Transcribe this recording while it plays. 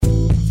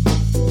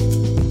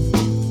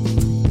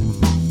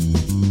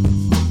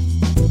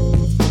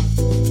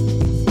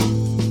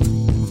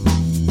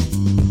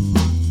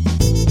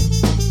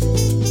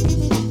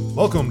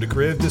Welcome to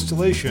Creative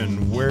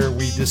Distillation, where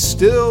we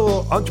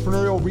distill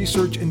entrepreneurial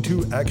research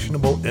into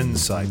actionable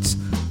insights.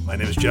 My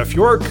name is Jeff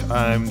York.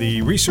 I'm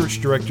the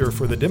research director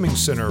for the Deming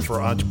Center for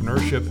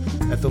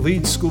Entrepreneurship at the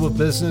Leeds School of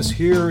Business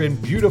here in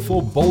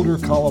beautiful Boulder,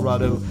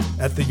 Colorado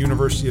at the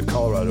University of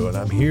Colorado. And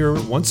I'm here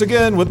once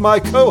again with my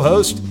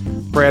co-host,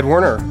 Brad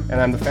Werner, and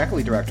I'm the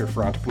faculty director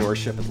for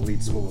entrepreneurship at the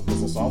Leeds School of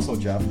Business also,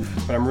 Jeff.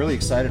 But I'm really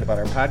excited about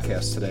our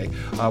podcast today.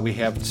 We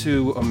have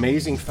two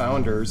amazing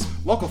founders,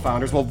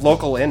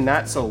 local and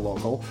not so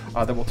local,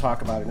 that we'll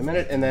talk about in a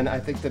minute. And then I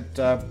think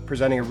that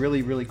presenting a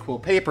really, really cool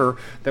paper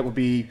that will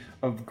be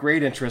of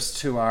great interest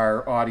to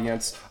our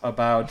audience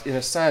about, in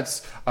a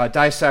sense,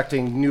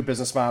 dissecting new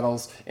business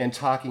models and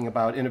talking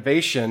about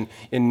innovation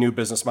in new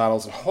business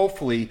models. And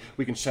hopefully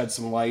we can shed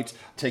some light,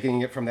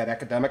 taking it from that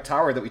academic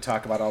tower that we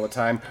talk about all the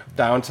time,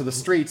 down to the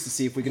streets to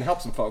see if we can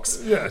help some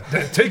folks. Yeah,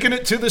 taking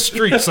it to the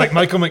streets, like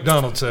Michael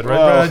McDonald said, right,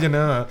 Brad? You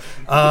know,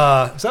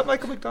 is that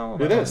Michael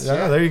McDonald? It is.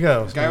 Yeah, there you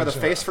go. Guy with a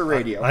face for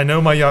radio. I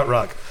know my yacht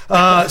rock.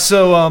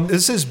 So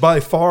this is by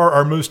far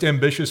our most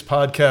ambitious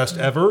podcast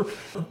ever.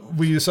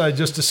 We decided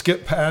just to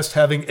skip past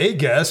having a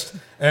guest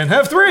and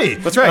have three.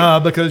 That's right.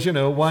 Because,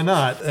 why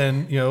not?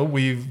 And,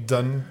 we've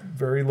done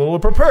very little to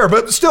prepare,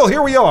 but still,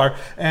 here we are,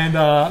 and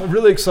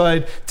really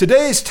excited.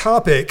 Today's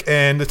topic,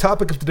 and the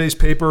topic of today's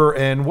paper,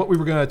 and what we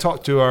were going to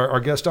talk to our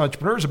guest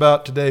entrepreneurs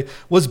about today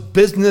was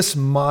business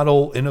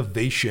model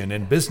innovation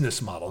and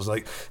business models.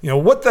 Like,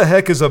 what the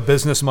heck is a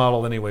business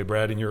model anyway,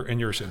 Brad, in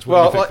your sense?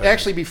 Well,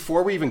 actually,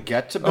 before we even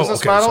get to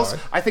business models,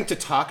 I think to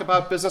talk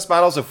about business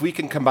models, if we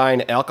can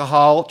combine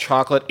alcohol,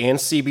 chocolate, and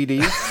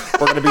CBD,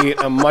 we're going to be in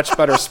a much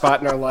better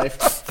spot in our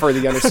life for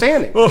the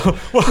understanding.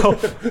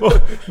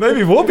 Well,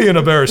 maybe we'll be in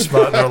a better spot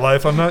in our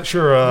life. I'm not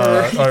sure.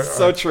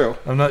 True.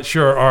 I'm not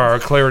sure our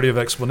clarity of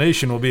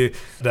explanation will be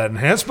that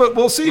enhanced, but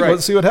we'll see. Right.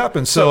 Let's see what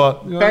happens. So,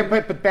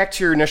 back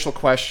to your initial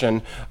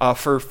question,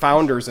 for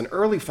founders and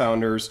early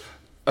founders,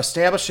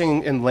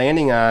 establishing and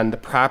landing on the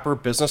proper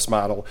business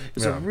model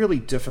is a really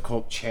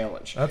difficult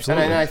challenge.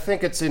 Absolutely. And I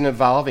think it's an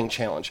evolving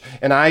challenge.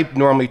 And I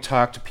normally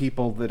talk to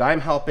people that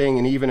I'm helping,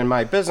 and even in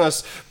my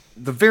business,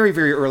 the very,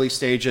 very early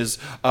stages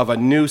of a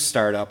new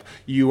startup,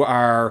 you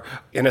are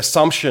in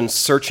assumption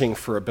searching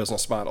for a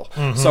business model.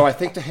 Mm-hmm. So I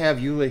think to have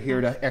Eula here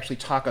to actually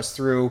talk us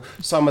through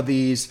some of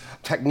these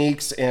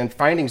techniques and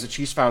findings that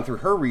she's found through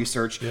her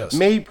research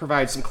may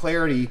provide some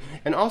clarity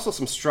and also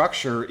some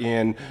structure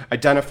in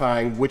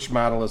identifying which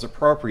model is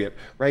appropriate,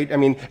 right? I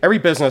mean, every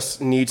business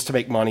needs to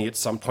make money at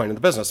some point in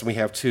the business. And we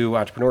have two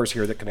entrepreneurs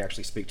here that can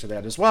actually speak to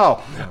that as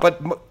well. Yeah.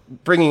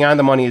 But bringing on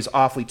the money is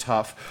awfully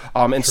tough.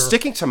 And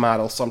sticking to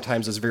models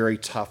sometimes is very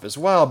tough as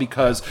well,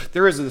 because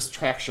there is this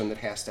traction that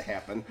has to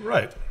happen.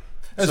 Right.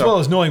 As well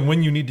as knowing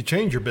when you need to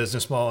change your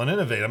business model and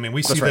innovate. I mean,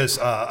 we see this,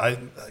 how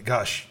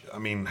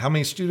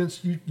many students?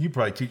 You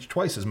probably teach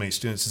twice as many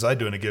students as I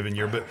do in a given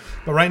year. But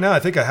right now, I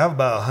think I have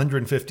about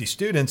 150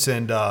 students,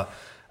 and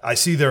I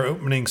see their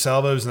opening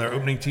salvos and their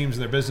opening teams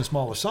and their business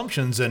model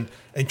assumptions, and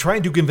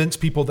trying to convince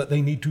people that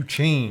they need to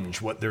change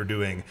what they're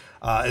doing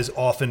is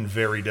often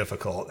very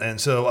difficult.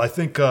 And so I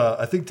think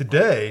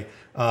today,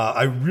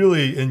 I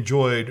really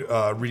enjoyed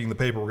reading the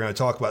paper we're going to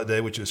talk about today,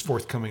 which is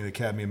forthcoming in the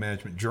Academy of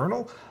Management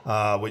Journal,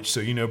 which,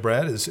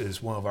 Brad,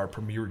 is one of our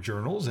premier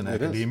journals in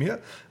academia.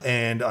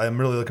 And I'm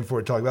really looking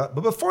forward to talking about it.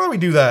 But before we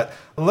do that,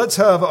 let's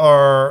have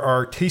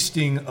our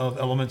tasting of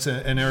elements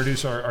and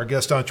introduce our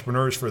guest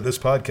entrepreneurs for this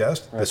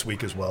podcast this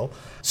week as well.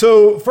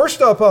 So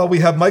first up, we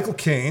have Michael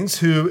Keynes,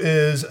 who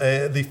is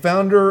the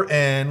founder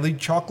and lead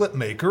chocolate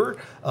maker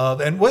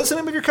and what's the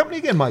name of your company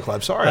again, Michael?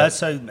 I'm sorry.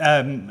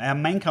 Our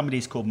main company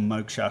is called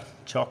Moksha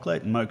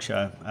Chocolate.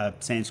 Moksha,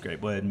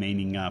 Sanskrit word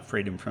meaning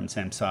freedom from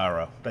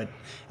samsara. But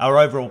our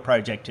overall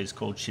project is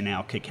called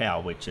Chinao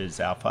Cacao, which is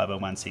our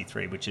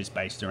 501c3, which is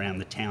based around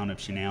the town of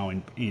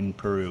Chinao in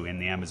Peru in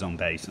the Amazon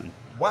basin.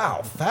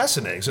 Wow,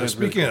 fascinating. So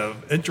speaking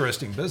of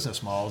interesting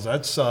business models,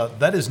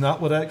 that is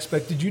not what I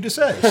expected you to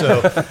say.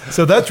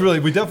 So that's really,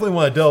 we definitely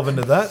want to delve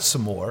into that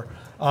some more.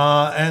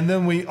 And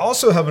then we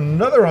also have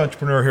another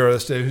entrepreneur here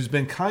this day who's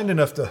been kind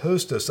enough to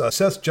host us.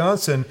 Seth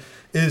Johnson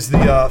is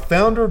the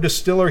founder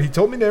distiller. He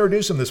told me to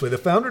introduce him this way: the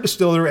founder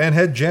distiller and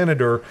head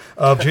janitor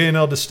of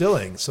J&L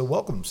Distilling. So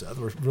welcome, Seth.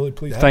 We're really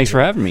pleased to have you. Thanks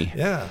for having me.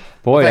 Yeah.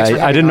 Boy,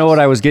 I didn't know what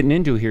I was getting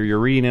into here. You're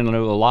reading into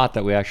a lot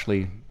that we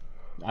actually,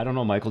 I don't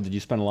know, Michael, did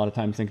you spend a lot of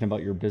time thinking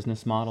about your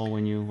business model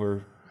when you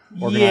were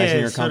organizing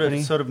your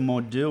company? Sort of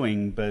more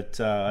doing, but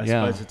I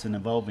suppose it's an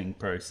evolving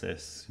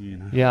process.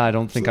 Yeah, I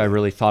don't think I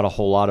really thought a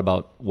whole lot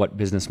about what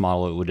business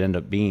model it would end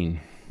up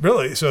being.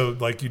 Really? So,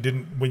 like, you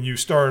didn't, when you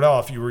started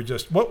off, you were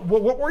just, what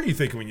were you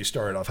thinking when you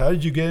started off? How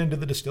did you get into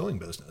the distilling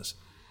business?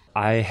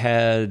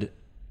 I'm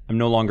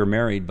no longer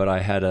married, but I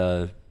had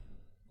a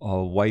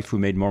wife who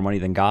made more money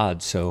than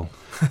God, so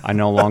I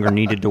no longer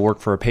needed to work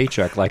for a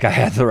paycheck like I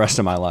had the rest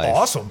of my life.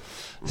 Awesome.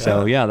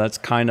 So that's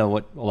kind of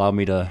what allowed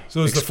me to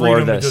So it's the explore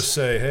freedom this. to just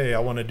say, hey, I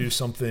want to do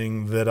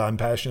something that I'm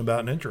passionate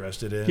about and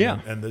interested in. Yeah.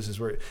 And this is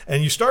where,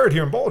 and you started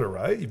here in Boulder,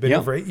 right? You've been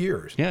here for 8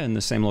 years. Yeah, in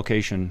the same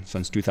location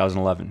since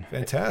 2011.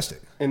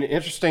 Fantastic. An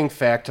interesting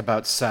fact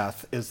about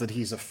Seth is that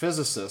he's a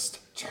physicist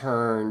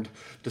turned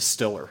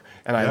distiller.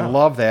 And I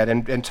love that.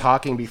 And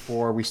talking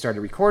before we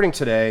started recording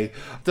today,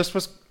 this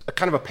was a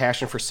kind of a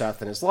passion for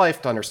Seth in his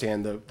life to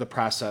understand the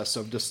process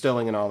of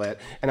distilling and all that.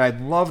 And I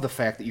love the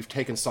fact that you've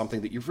taken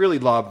something that you've really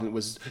loved and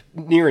was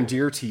near and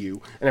dear to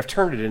you and have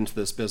turned it into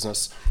this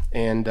business.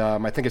 And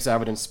I think it's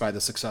evidenced by the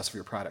success of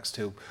your products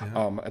too.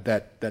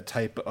 That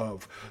type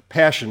of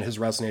passion has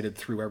resonated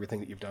through everything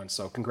that you've done.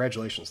 So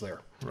congratulations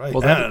there. Right.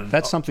 Well,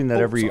 that's something that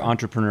every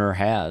entrepreneur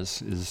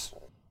has, is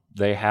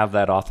they have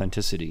that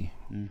authenticity.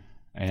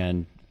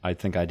 And I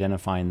think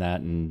identifying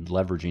that and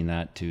leveraging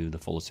that to the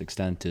fullest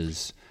extent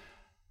is,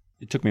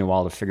 it took me a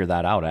while to figure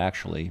that out,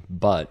 actually,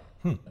 but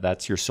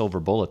that's your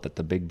silver bullet that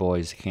the big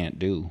boys can't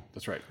do.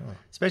 That's right.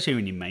 Especially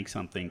when you make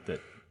something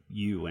that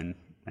you and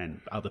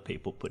other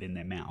people put in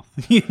their mouth,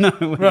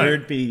 whether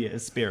it be a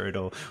spirit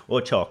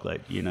or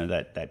chocolate,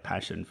 that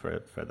passion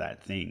for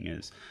that thing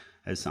is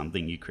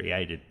something you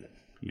created,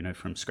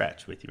 from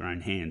scratch with your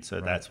own hands.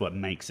 So that's what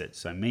makes it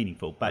so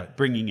meaningful. But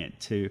bringing it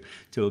to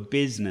a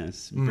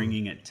business,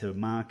 bringing it to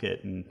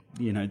market, and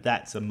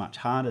that's a much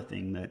harder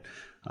thing that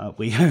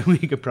we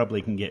could probably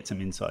get some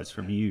insights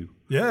from you.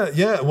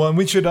 Yeah. Well, and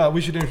we should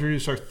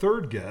introduce our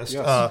third guest.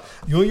 Yes.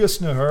 Julia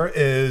Sneher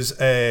is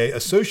a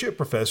associate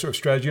professor of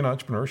strategy and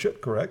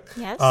entrepreneurship, correct?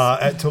 Yes.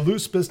 At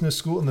Toulouse Business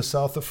School in the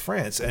south of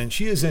France, and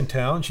she is in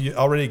town. She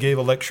already gave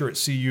a lecture at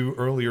CU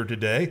earlier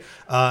today,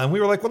 and we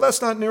were like, well,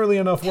 that's not nearly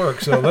enough work.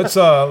 So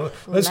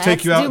let's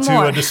take you out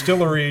to a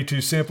distillery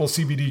to sample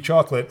CBD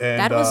chocolate. And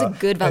that was a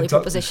good value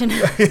proposition.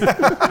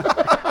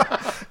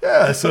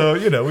 Yeah,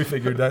 so we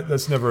figured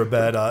that's never a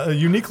bad, a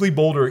uniquely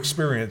Boulder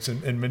experience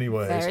in many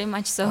ways. Very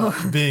much so.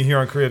 Being here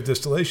on Creative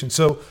Distillation.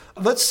 So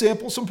let's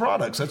sample some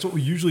products. That's what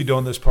we usually do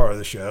on this part of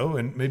the show,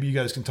 and maybe you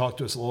guys can talk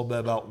to us a little bit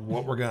about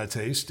what we're going to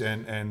taste.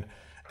 And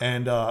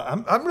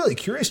I'm really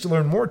curious to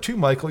learn more too,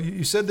 Michael.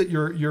 You said that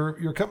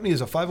your company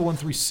is a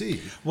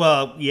 501(c)(3).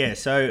 Well, yeah.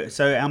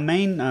 So our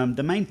main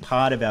the main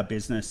part of our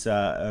business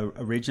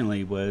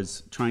originally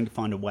was trying to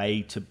find a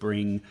way to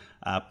bring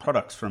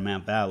products from our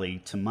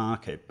valley to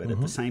market, but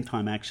at the same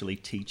time actually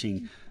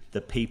teaching the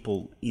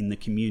people in the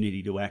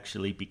community to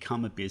actually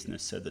become a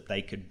business so that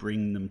they could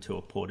bring them to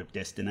a port of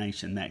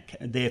destination, that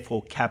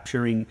therefore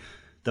capturing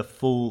the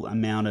full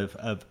amount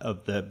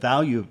of the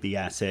value of the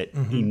asset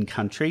in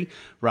country,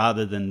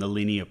 rather than the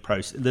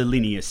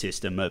linear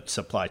system of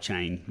supply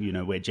chain,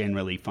 where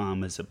generally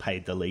farmers are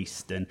paid the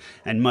least, and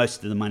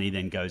most of the money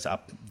then goes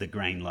up the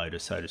grain loader,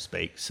 so to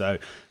speak. So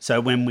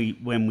when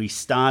we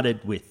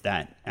started with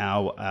that,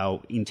 our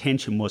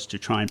intention was to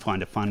try and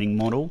find a funding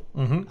model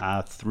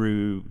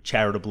through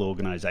charitable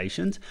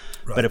organizations.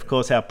 Right. But of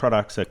course our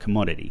products are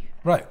commodity.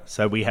 Right.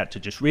 So we had to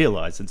just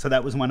realize, and so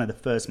that was one of the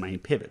first main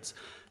pivots.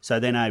 So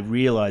then I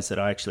realized that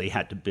I actually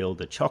had to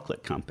build a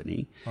chocolate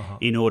company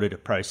in order to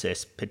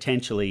process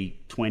potentially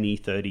 20,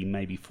 30,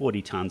 maybe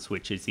 40 tons,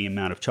 which is the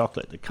amount of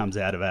chocolate that comes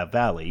out of our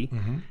valley,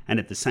 and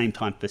at the same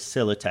time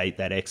facilitate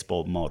that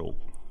export model.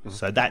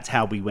 So that's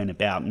how we went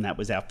about, and that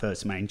was our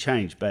first main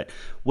change. But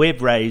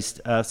we've raised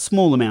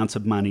small amounts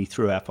of money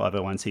through our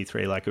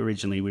 501(c)(3). Like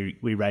originally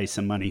we raised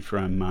some money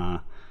from,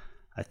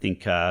 I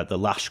think, the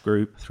Lush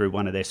Group through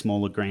one of their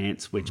smaller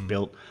grants, which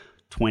built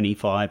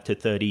 25 to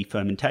 30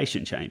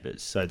 fermentation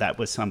chambers. So that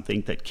was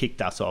something that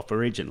kicked us off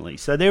originally.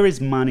 So there is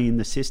money in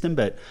the system,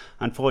 but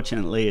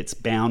unfortunately it's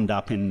bound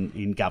up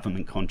in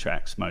government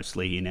contracts,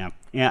 mostly in our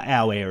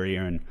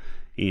area,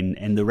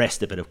 and the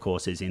rest of it, of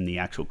course, is in the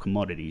actual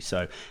commodity.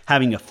 So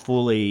having a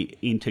fully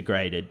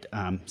integrated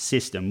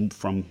system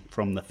from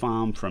the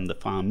farm, from the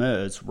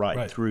farmers,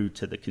 right through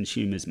to the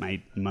consumers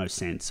made most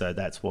sense. So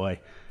that's why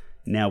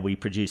now we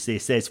produce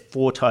this. There's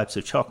 4 types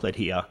of chocolate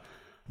here.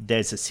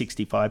 There's a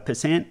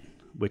 65%,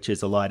 which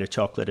is a lighter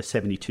chocolate, a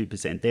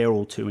 72%. They're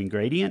all 2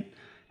 ingredient.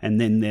 And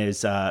then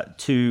there's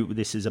 2,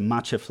 this is a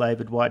matcha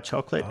flavored white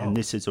chocolate, and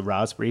this is a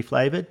raspberry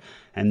flavored,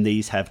 and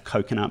these have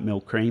coconut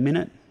milk cream in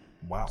it.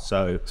 Wow.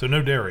 So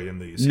no dairy in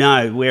these?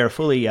 No, we're a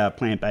fully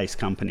plant-based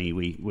company.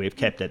 We've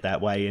kept it that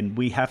way, and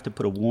we have to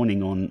put a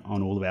warning on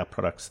all of our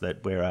products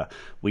that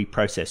we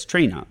process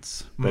tree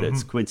nuts, but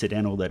it's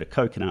coincidental that a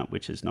coconut,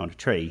 which is not a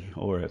tree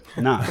or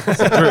a nut, it's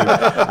a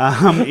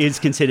fruit, is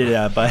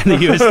considered by the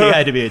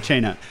USDA to be a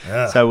tree nut.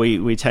 Yeah. So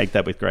we take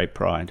that with great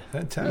pride.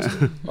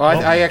 Fantastic. Well,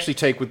 I actually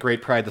take with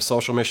great pride the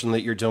social mission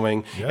that you're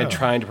doing and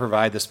trying to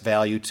provide this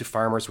value to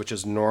farmers, which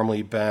has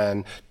normally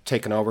been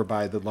taken over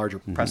by the larger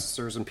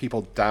processors and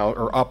people down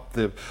or up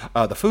the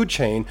food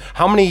chain.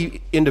 How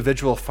many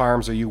individual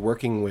farms are you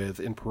working with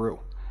in Peru?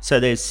 So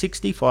there's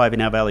 65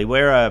 in our valley.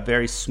 We're a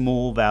very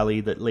small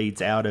valley that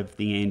leads out of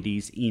the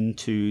Andes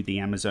into the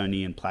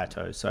Amazonian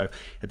plateau. So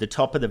at the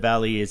top of the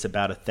valley is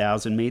about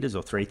 1,000 meters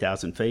or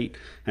 3,000 feet,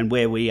 and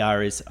where we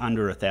are is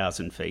under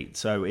 1,000 feet.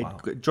 So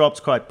it drops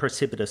quite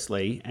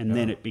precipitously, and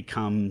then it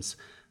becomes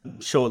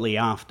shortly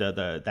after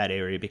that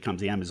area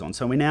becomes the Amazon.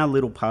 So we're now a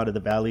little part of the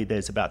valley.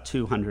 There's about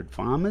 200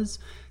 farmers.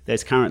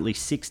 There's currently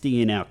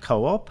 60 in our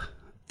co-op.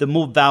 The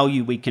more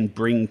value we can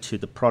bring to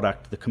the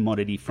product, the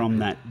commodity from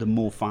that, the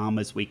more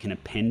farmers we can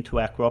append to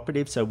our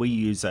cooperative. So we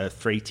use a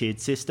 3-tiered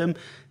system.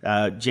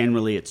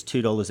 Generally, it's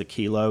 $2 a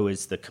kilo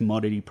is the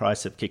commodity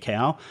price of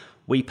cacao.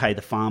 We pay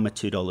the farmer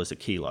 $2 a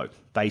kilo,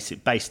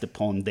 based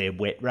upon their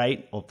wet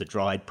rate of the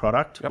dried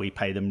product. Yep. We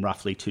pay them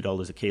roughly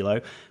 $2 a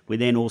kilo. We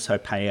then also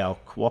pay our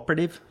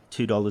cooperative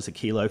 $2 a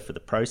kilo for the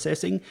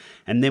processing,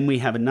 and then we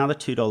have another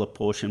 $2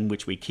 portion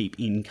which we keep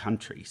in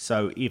country.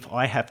 So if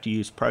I have to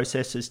use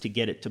processors to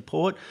get it to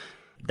port,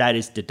 that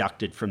is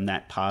deducted from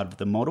that part of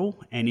the model,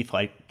 and if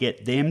I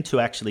get them to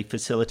actually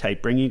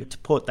facilitate bringing it to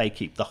port, they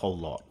keep the whole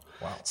lot.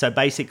 Wow. So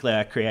basically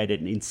I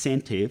created an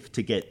incentive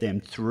to get them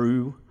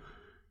through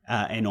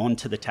and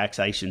onto the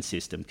taxation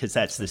system, because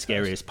that's the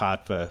scariest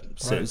part for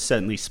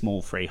certainly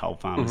small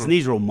freehold farmers. Mm-hmm. And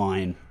these are all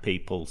mine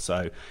people,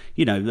 so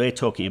they're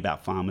talking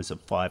about farmers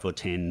of 5 or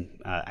 10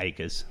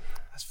 acres.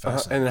 That's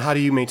fascinating. And how do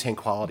you maintain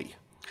quality?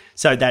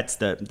 So that's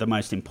the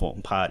most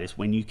important part, is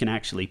when you can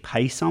actually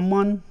pay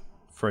someone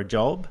for a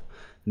job,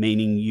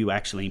 meaning you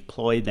actually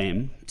employ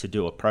them to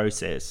do a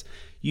process,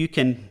 you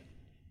can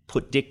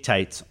put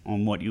dictates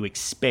on what you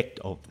expect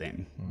of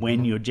them. Mm-hmm.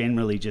 When you're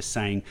generally just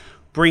saying,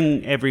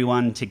 bring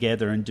everyone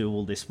together and do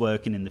all this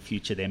work, and in the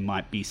future there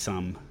might be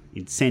some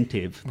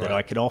incentive that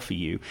I could offer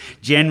you.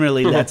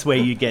 Generally, that's where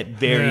you get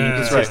very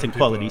inconsistent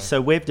quality. So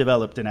we've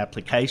developed an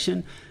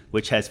application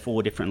which has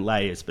 4 different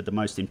layers, but the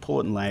most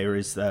important layer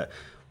is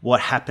what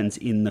happens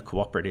in the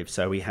cooperative.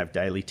 So we have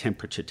daily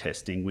temperature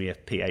testing, we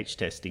have pH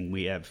testing,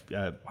 we have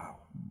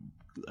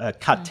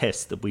cut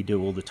tests that we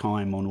do all the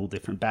time on all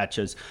different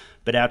batches.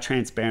 But our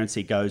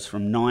transparency goes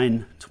from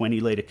 9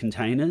 20-litre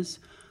containers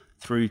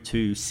through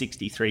to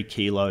 63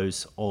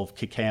 kilos of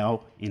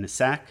cacao in a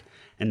sack,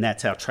 and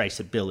that's our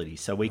traceability.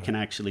 So we can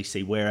actually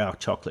see where our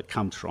chocolate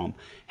comes from,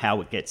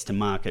 how it gets to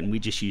market, and we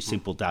just use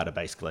simple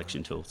database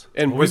collection tools.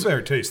 And we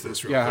better taste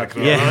this real quick.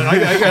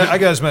 I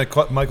got as many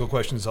Michael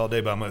questions all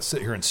day, but I'm going to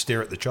sit here and stare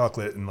at the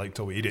chocolate and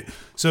till we eat it.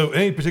 So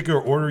any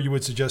particular order you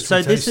would suggest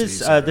for this is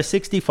the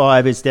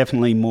 65 is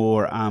definitely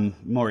more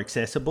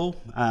accessible.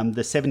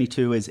 The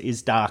 72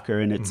 is darker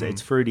and it's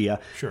fruitier.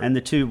 Sure. And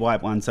the 2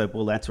 white ones,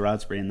 that's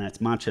raspberry and that's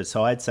matcha.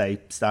 So I'd say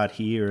start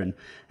here and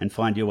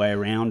find your way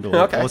around,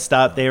 or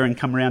start there and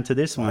come around to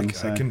this one.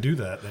 I can do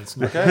that.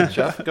 That's okay,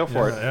 Jeff, go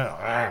for it.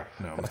 Yeah.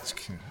 No, that's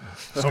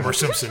Homer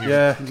Simpson.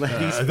 Yeah.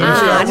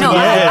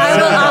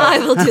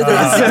 I will do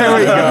this. There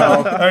we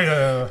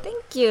go.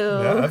 Thank you.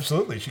 Yeah,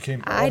 absolutely. She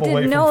came all I the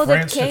way didn't from know that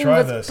France to came try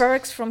with this.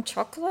 perks from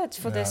chocolate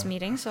for this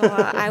meeting, so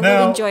I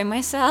Now, will enjoy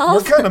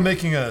myself. We're kind of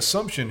making an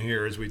assumption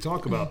here as we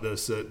talk about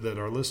this that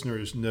our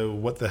listeners know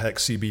what the heck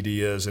CBD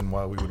is and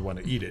why we would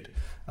want to eat it.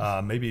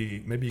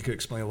 Maybe you could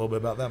explain a little bit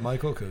about that,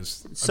 Michael,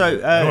 because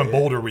I know in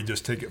Boulder we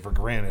just take it for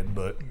granted,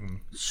 but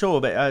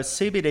sure. But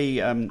CBD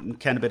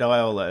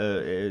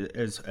cannabidiol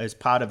is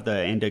part of the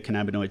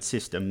endocannabinoid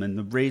system, and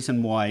the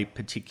reason why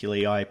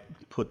particularly I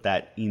put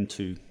that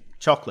into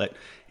chocolate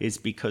is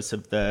because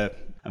of the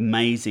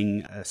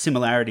amazing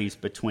similarities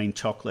between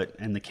chocolate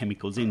and the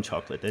chemicals in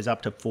chocolate. There's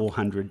up to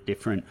 400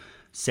 different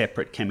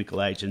separate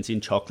chemical agents in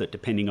chocolate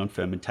depending on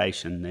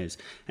fermentation. There's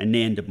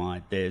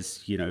anandamide,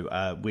 there's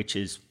which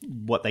is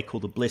what they call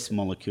the bliss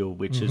molecule,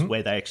 which is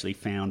where they actually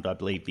found, I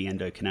believe, the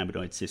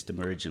endocannabinoid system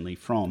originally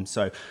from.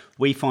 So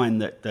we find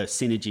that the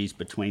synergies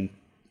between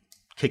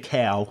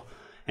cacao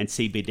and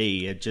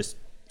CBD are just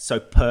so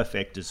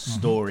perfect as a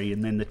story,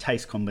 and then the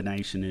taste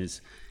combination is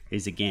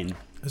again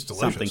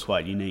something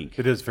quite unique.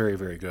 It is very,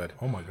 very good.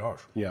 Oh my gosh.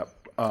 Yeah.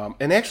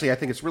 And actually, I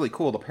think it's really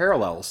cool, the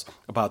parallels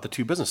about the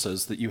 2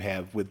 businesses that you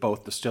have with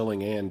both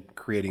distilling and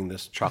creating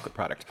this chocolate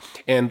product.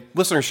 And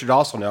listeners should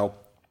also know,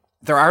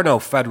 there are no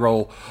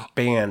federal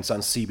bans on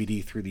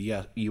CBD through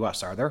the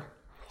U.S., are there?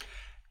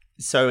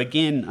 So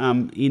again,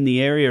 in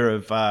the area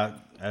of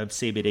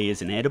CBD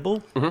as an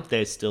edible,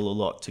 there's still a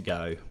lot to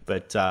go.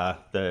 But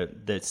the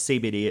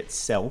CBD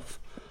itself,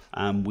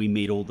 we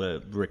meet all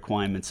the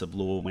requirements of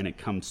law when it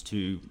comes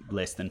to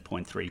less than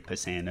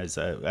 0.3% as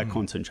a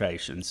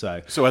concentration.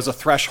 So as a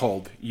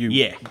threshold,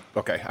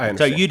 okay, I understand.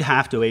 So you'd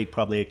have to eat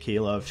probably a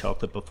kilo of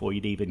chocolate before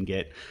you'd even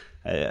get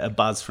a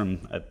buzz from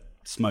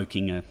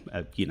smoking a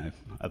joint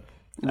of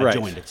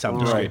some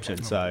description.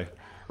 Right. So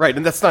right,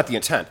 and that's not the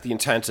intent. The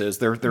intent is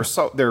there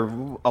are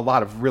a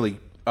lot of really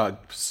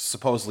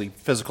supposedly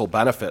physical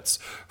benefits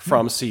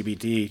from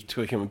CBD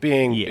to a human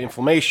being,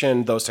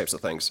 inflammation, those types of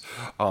things.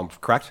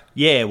 Correct?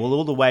 Yeah, well,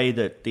 all the way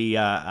that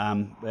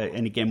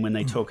and again, when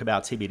they talk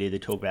about CBD, they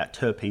talk about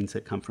terpenes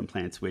that come from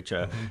plants, which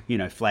are,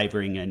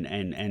 flavoring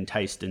and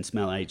taste and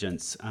smell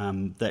agents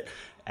that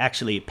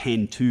actually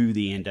append to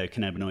the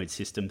endocannabinoid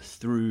system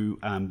through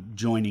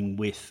joining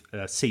with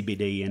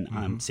CBD and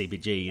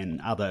CBG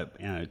and other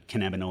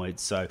cannabinoids.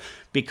 So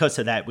because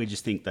of that, we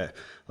just think that,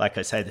 like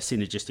I say, the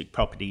synergistic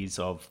properties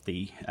of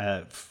the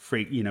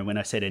when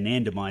I said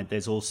anandamide,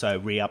 there's also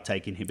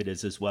reuptake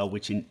inhibitors as well,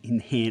 which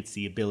enhance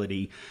the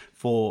ability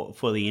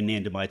for the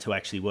anandamide to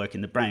actually work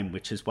in the brain,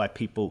 which is why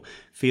people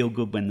feel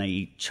good when they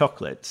eat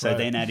chocolate. So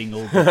then adding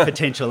all the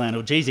potential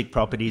analgesic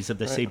properties of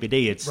the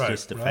CBD, it's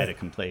just a fait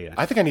accompli.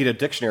 I think I need a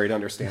dictionary to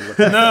understand what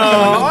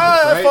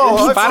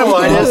Bottom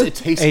line is, it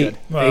tastes good.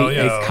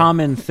 A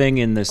common thing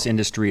in this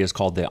industry is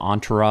called the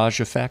entourage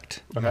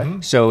effect.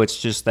 So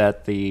it's just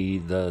that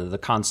the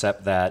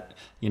concept that,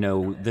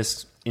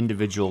 this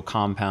individual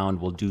compound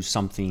will do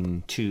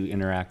something to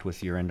interact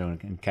with your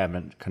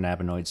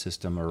endocannabinoid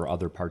system or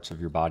other parts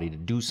of your body to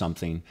do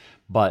something.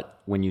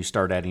 But when you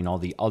start adding all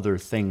the other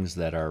things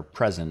that are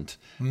present,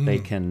 they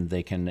can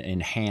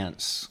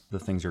enhance the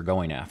things you're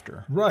going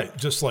after. Right.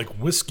 Just like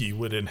whiskey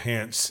would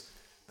enhance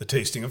the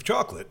tasting of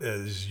chocolate,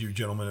 as you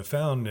gentlemen have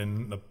found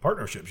in the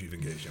partnerships you've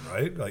engaged in,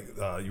 right? Like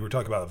you were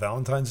talking about a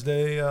Valentine's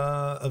Day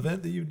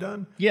event that you've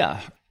done?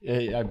 Yeah.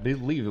 I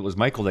believe it was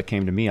Michael that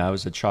came to me. I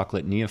was a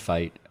chocolate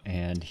neophyte,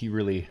 and he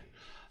really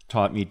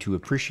taught me to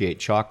appreciate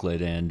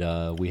chocolate.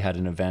 And we had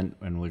an event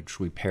in which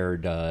we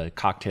paired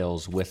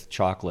cocktails with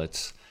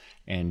chocolates,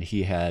 and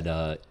he had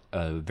a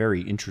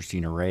very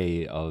interesting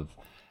array of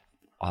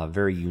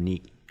very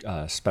unique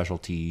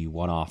specialty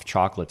one-off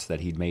chocolates that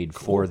he'd made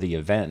for the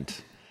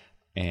event.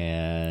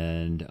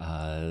 And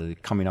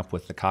coming up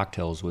with the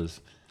cocktails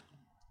was...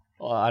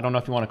 I don't know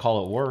if you want to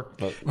call it work,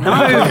 but... No,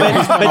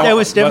 but there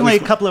was definitely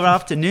a couple of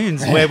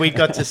afternoons where we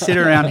got to sit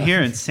around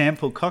here and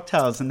sample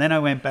cocktails, and then I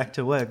went back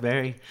to work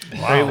very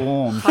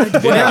warm. I was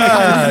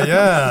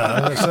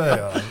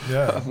gonna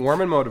say,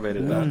 Warm and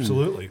motivated.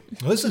 Absolutely.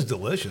 Well, this is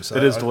delicious.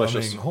 It is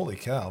delicious. I mean, holy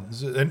cow.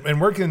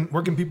 And where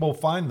can people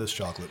find this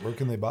chocolate? Where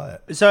can they buy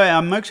it? So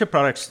our Moksha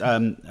products...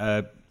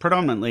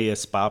 predominantly a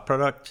spa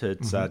product.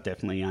 It's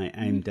definitely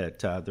aimed at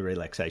the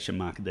relaxation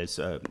market. There's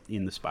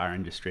in the spa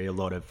industry a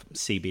lot of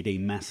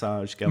CBD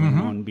massage going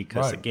on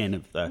because again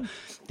of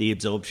the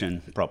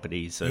absorption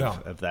properties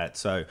of that.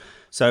 So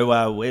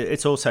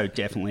it's also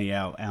definitely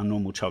our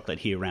normal chocolate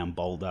here around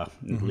Boulder,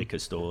 liquor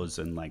stores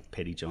and like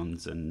Petty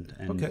John's and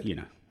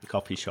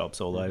coffee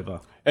shops all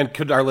over. And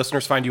could our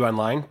listeners find you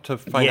online to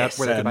find out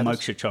where they can buy this?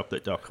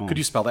 mokshachocolate.com. Could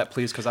you spell that,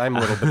 please? Because I'm a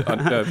little bit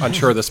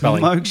unsure of the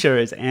spelling.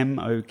 Moksha is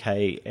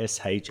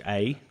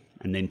MOKSHA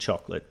and then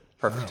chocolate.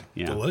 Perfect.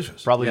 Yeah.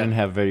 Delicious. Probably didn't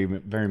have very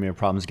many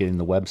problems getting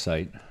the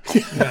website.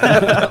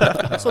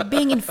 So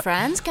being in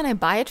France, can I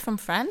buy it from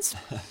France?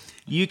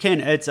 You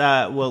can. It's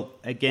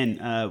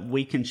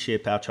we can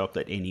ship our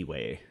chocolate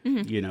anywhere.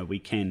 We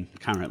can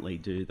currently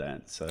do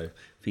that. So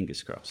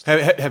fingers crossed.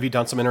 Have you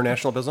done some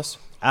international business?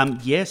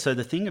 So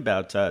the thing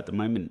about the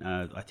moment,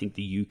 I think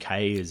the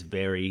UK is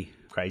very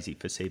crazy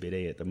for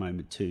CBD at the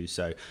moment too.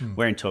 So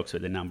we're in talks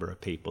with a number of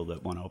people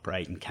that want to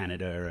operate in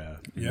Canada,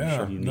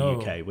 in the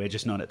UK. We're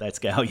just not at that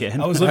scale yet.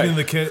 I was living in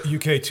the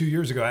UK 2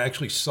 years ago. I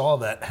actually saw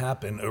that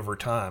happen over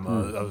time.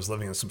 I was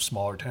living in some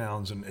smaller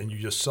towns, and you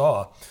just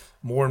saw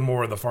more and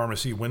more of the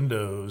pharmacy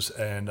windows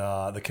and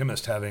the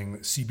chemist having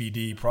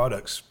CBD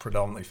products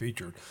predominantly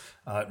featured.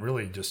 It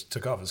really just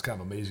took off. It's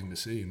kind of amazing to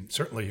see. And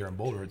certainly here in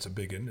Boulder, it's a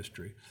big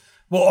industry.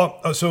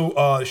 Well,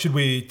 so should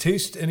we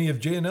taste any of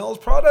J&L's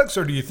products,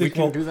 or do you think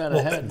we can do that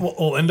ahead?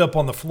 We'll end up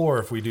on the floor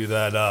if we do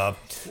that?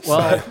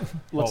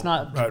 Let's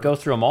not go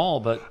through them all,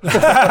 but...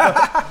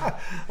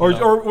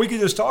 or we could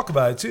just talk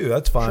about it too.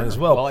 That's fine as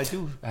well. Well, I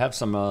do have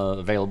some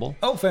available.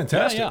 Oh,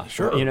 fantastic. Yeah.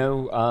 Sure.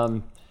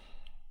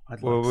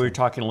 We were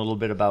talking a little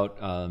bit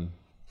about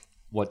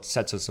what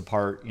sets us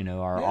apart,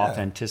 our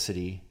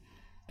authenticity.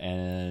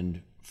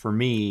 And for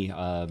me,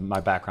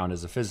 my background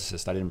as a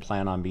physicist, I didn't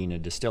plan on being a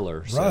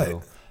distiller.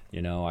 So,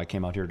 I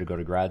came out here to go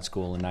to grad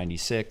school in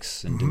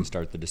 '96 and didn't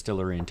start the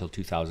distillery until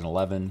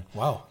 2011.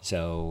 Wow.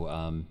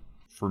 So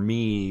for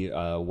me,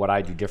 what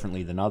I do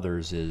differently than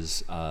others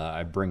is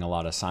I bring a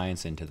lot of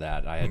science into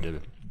that. I had to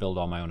build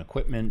all my own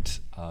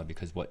equipment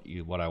because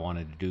what I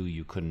wanted to do,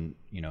 you couldn't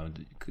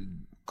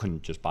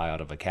just buy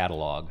out of a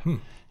catalog.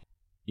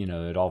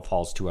 It all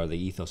falls to the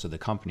ethos of the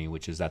company,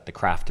 which is that the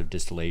craft of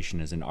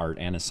distillation is an art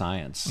and a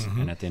science.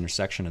 And at the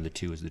intersection of the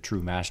two is the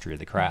true mastery of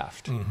the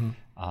craft.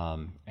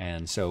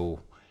 And so,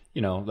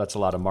 that's a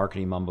lot of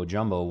marketing mumbo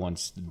jumbo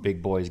once the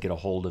big boys get a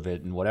hold of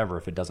it and whatever,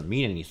 if it doesn't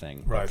mean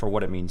anything. Right. But for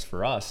what it means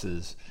for us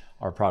is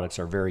our products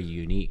are very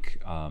unique.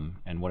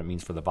 And what it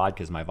means for the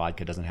vodka is my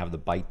vodka doesn't have the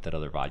bite that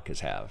other vodkas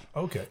have.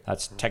 Okay.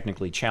 That's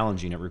technically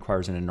challenging. It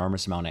requires an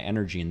enormous amount of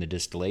energy in the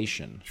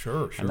distillation.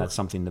 Sure. And that's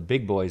something the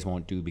big boys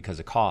won't do because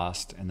of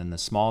cost. And then the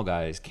small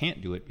guys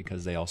can't do it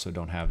because they also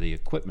don't have the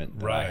equipment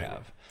that I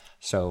have.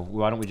 So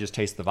why don't we just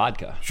taste the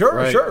vodka? Sure.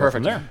 Perfect.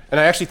 From there. And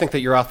I actually think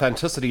that your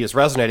authenticity is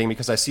resonating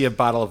because I see a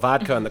bottle of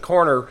vodka in the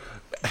corner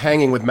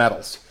hanging with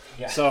medals.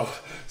 Yeah.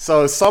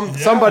 So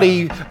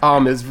somebody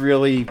is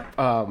really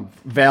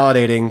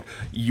validating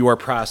your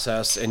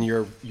process and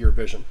your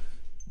vision.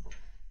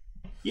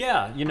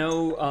 Yeah,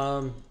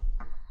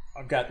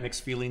 I've got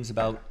mixed feelings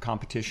about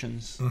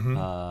competitions,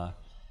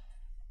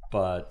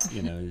 but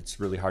it's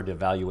really hard to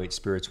evaluate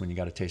spirits when you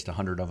got to taste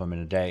 100 of them in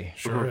a day.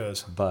 Sure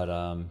is. But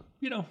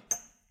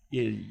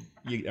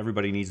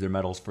everybody needs their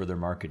medals for their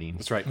marketing.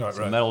 That's right.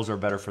 So medals are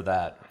better for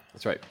that.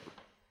 That's right.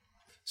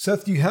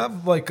 Seth, do you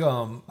have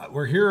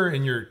we're here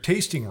in your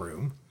tasting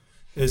room.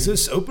 Is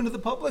this open to the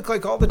public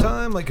like all the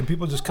time? Like, can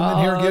people just come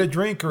in here and get a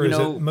drink, or is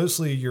it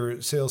mostly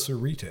your sales through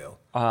retail?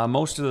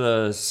 Most of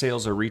the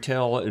sales are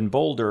retail. In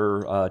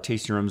Boulder,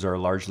 tasting rooms are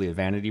largely a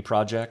vanity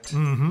project,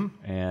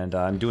 and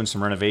I'm doing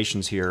some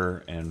renovations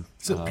here, and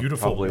it's a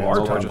beautiful probably bar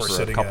won't top open we're for a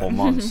sitting couple at.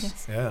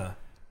 months. Yeah,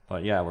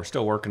 but yeah, we're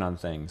still working on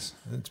things.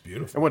 It's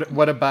beautiful. And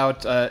what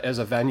about as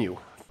a venue?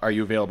 Are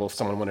you available if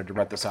someone wanted to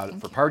rent this out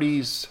for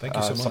parties? Thank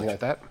you so much. Something like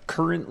that?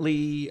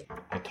 Currently,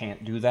 I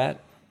can't do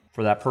that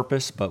for that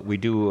purpose, but we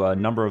do a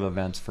number of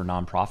events for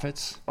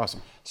nonprofits.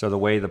 Awesome. So the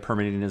way the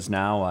permitting is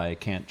now, I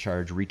can't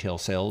charge retail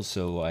sales,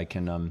 so I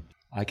can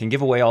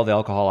give away all the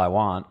alcohol I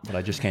want, but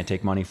I just can't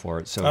take money for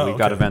it. So we've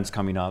got events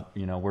coming up.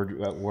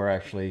 We're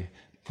actually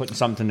putting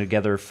something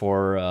together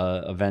for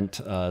an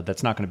event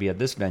that's not going to be at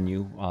this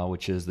venue,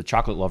 which is the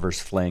Chocolate Lovers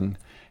Fling,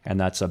 and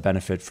that's a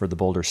benefit for the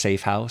Boulder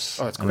Safe House.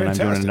 Oh, that's and then I'm doing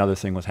fantastic. another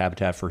thing with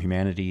Habitat for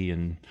Humanity,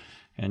 and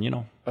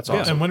That's Yeah,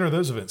 awesome. and when are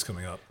those events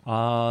coming up?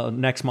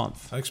 next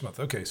month. Next month.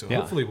 Okay, so Yeah.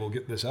 hopefully we'll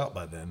get this out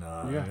by then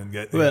and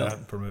get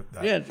promote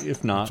that. Yeah,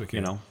 if not, we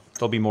can.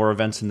 there'll be more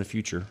events in the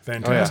future.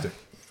 Fantastic.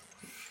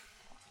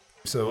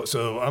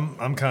 So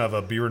I'm kind of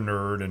a beer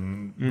nerd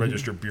and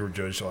registered beer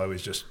judge. So I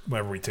always just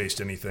whenever we taste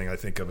anything, I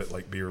think of it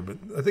like beer. But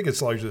I think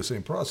it's largely the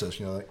same process.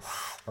 Like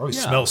I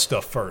always smell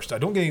stuff first. I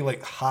don't get any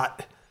like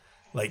hot,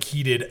 like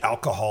heated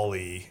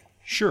alcohol-y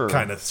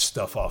kind of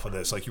stuff off of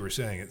this. Like you were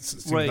saying, it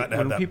seems Right. not to have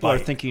When that people bite.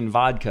 are thinking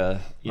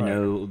vodka,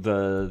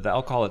 the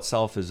alcohol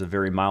itself is a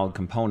very mild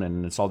component,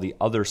 and it's all the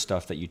other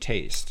stuff that you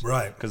taste.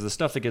 Right. Because the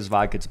stuff that gives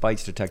vodka its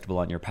bite's detectable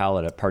on your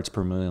palate at parts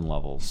per million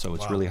levels, so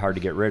it's really hard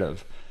to get rid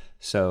of.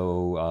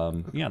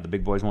 So, the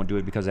big boys won't do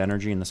it because of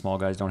energy, and the small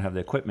guys don't have the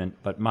equipment.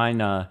 But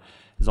mine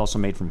is also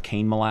made from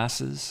cane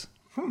molasses.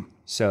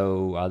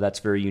 So that's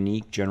very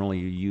unique. Generally,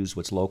 you use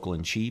what's local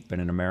and cheap, and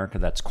in America,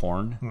 that's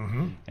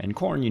corn. And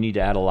corn, you need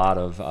to add a lot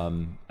of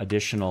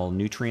additional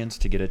nutrients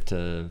to get it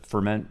to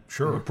ferment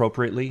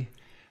appropriately.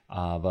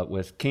 But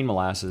with cane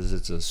molasses,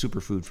 it's a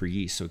superfood for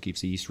yeast, so it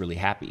keeps the yeast really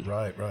happy.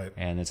 Right.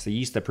 And it's the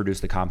yeast that produce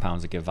the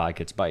compounds that give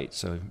vodka its bite.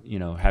 So,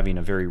 having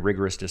a very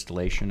rigorous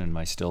distillation, and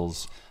my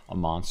still's a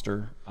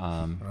monster.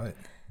 Right.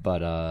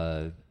 But,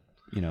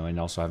 and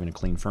also having a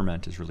clean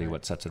ferment is really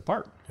what sets it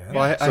apart.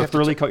 Well, I So have to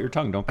thoroughly coat your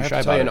tongue. Don't be I have shy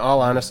to tell about you, in it.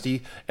 all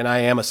honesty, and I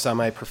am a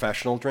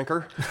semi-professional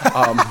drinker,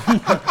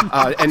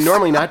 and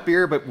normally not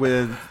beer, but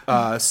with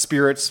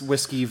spirits,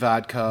 whiskey,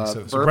 vodka,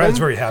 So bourbon. Brad's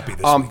very happy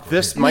this week.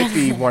 This might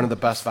be one of the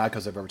best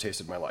vodkas I've ever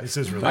tasted in my life. This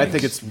is really I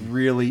think nice. it's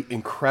really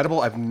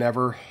incredible. I've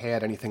never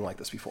had anything like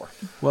this before.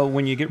 Well,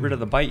 when you get rid of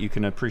the bite, you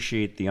can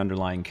appreciate the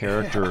underlying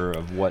character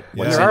of what's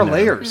And in there are there.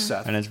 layers,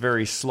 Seth. And it's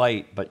very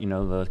slight, but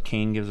the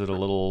cane gives it a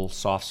little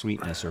soft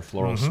sweetness or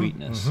floral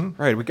sweetness.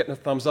 Right, we getting a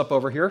thumbs up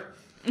over here?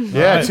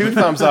 Yeah, 2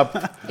 thumbs up.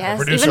 Yes,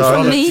 producer even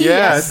love for it. me, Yeah,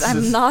 yes,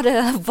 I'm not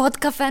a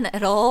vodka fan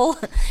at all.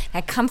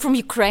 I come from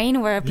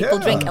Ukraine where people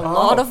Yeah. drink a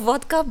lot of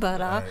vodka,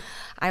 but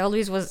I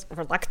always was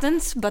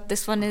reluctant. But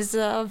this one is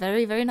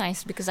very, very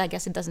nice because I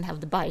guess it doesn't have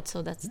the bite,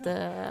 so that's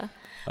the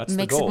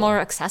makes it goal. more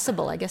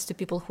accessible, I guess, to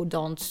people who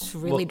don't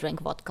really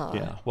drink vodka.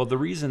 Yeah. Well, the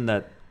reason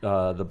that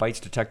the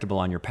bite's detectable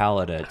on your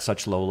palate at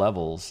such low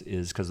levels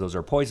is because those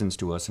are poisons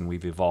to us, and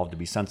we've evolved to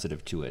be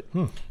sensitive to it.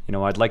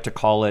 I'd like to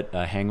call it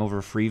a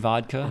hangover-free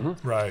vodka.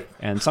 Right.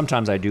 And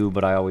sometimes I do,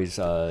 but I always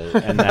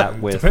end that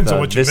with... Depends on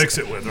what you this, mix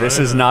it with, This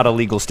right? is not a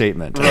legal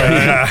statement.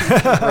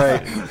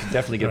 Right.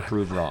 Definitely get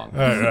proved wrong.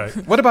 Right.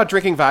 What about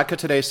drinking vodka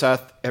today,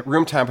 Seth, at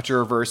room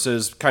temperature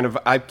versus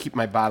I keep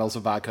my bottles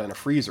of vodka in a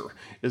freezer.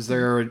 Is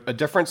there a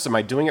difference? Am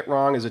I doing it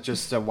wrong? Is it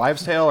just a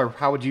wives' tale, or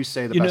how would you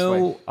say the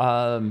best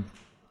way?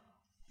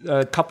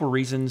 A couple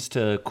reasons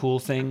to cool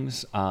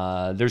things.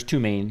 There's 2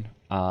 main.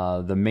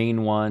 The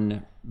main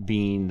one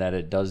being that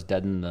it does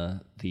deaden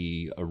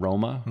the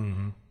aroma.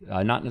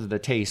 Not the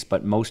taste,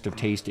 but most of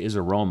taste is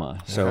aroma.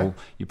 So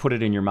you put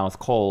it in your mouth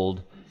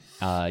cold,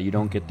 you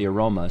don't get the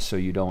aroma, so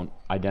you don't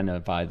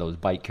identify those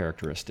bite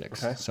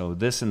characteristics. So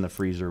this in the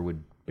freezer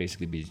would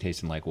basically be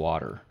tasting like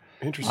water.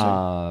 Interesting.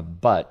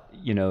 But,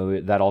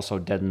 that also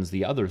deadens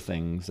the other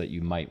things that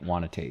you might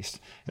want to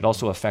taste. It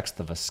also affects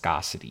the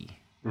viscosity.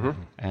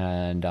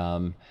 And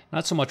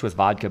not so much with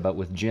vodka, but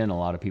with gin, a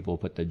lot of people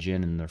put the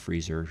gin in the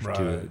freezer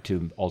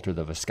to alter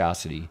the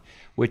viscosity,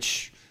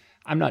 which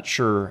I'm not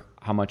sure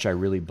how much I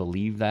really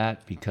believe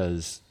that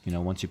because,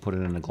 once you put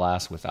it in a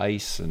glass with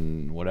ice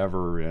and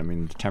whatever, I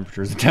mean, the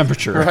temperature is the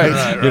temperature. Right.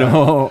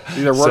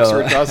 Either works So-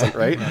 or it doesn't,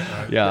 right?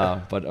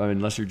 Yeah, but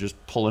unless you're just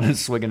pulling and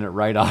swigging it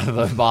right out of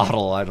the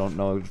bottle, I don't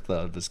know if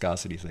the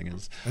viscosity thing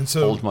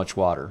holds much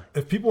water.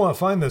 If people want to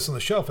find this on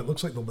the shelf, it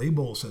looks like the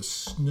label says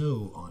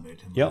snow on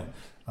it. Yep.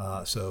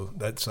 So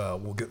that's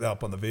we'll get that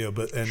up on the video.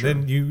 But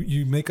then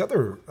you make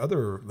other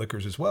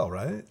liquors as well,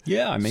 right?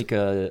 Yeah, I make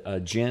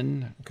a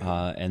gin,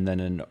 and then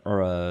an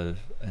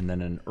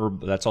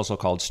herb that's also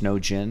called snow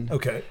gin.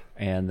 Okay.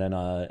 And then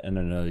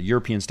a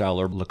European style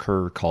herb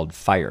liqueur called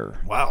Fire.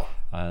 Wow.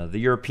 The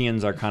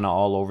Europeans are kind of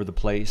all over the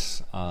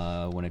place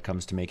when it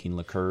comes to making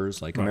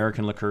liqueurs. Like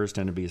American liqueurs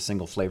tend to be a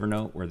single flavor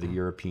note, where the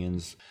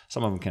Europeans,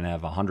 some of them can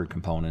have 100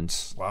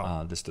 components.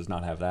 Wow. This does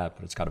not have that,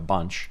 but it's got a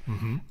bunch.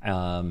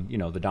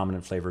 The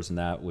dominant flavors in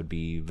that would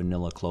be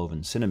vanilla, clove,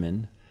 and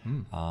cinnamon.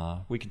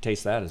 We could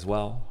taste that as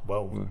well.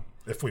 Well,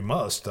 if we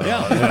must.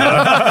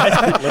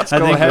 Let's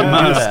go ahead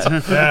and do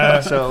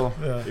that. So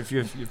if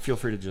you feel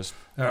free to just...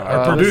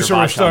 Our producer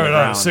will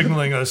start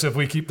signaling us if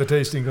we keep the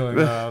tasting going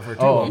for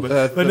too long.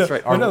 But that's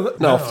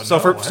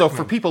right.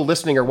 For people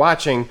listening or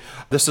watching,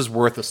 this is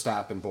worth a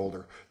stop in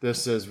Boulder.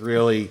 This is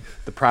really,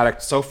 the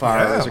product so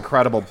far is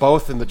incredible,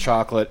 both in the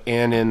chocolate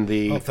and in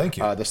the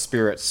the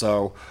spirit.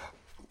 So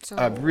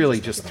I'm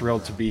really just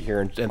thrilled to be here,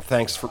 and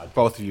thanks for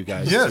both of you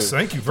guys. Yes,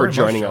 thank you very much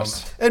for joining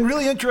us. And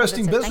really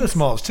interesting business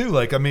models too.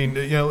 Like, I mean,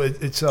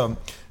 it's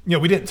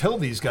we didn't tell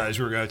these guys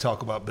we were going to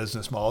talk about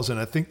business models, and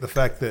I think the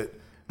fact that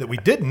we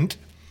didn't,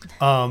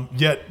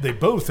 yet they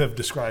both have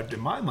described, in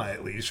my mind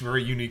at least,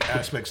 very unique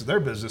aspects of their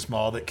business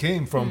model that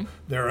came from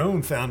their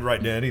own founder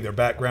identity, their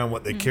background,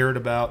 what they cared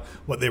about,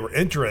 what they were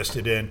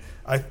interested in.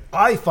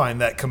 I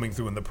find that coming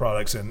through in the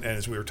products, and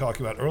as we were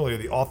talking about earlier,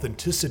 the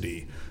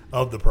authenticity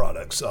of the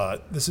products.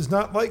 This is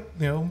not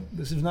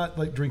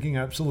like drinking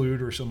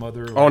Absolut or some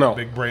other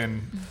big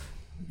brand,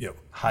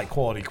 high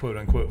quality quote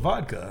unquote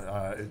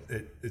vodka.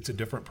 It's a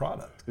different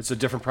product. It's a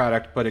different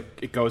product, but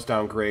it goes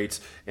down great.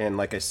 And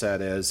like I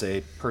said, as a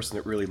person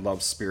that really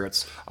loves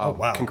spirits,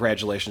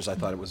 congratulations! I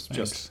thought it was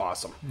just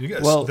awesome. You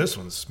guys, this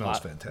one smells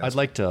fantastic. I'd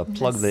like to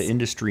plug the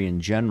industry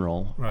in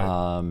general.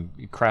 Right.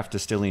 Craft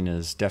distilling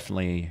is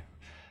definitely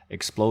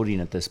exploding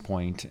at this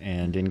point,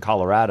 and in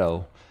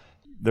Colorado,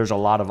 there's a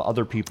lot of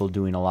other people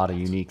doing a lot of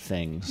unique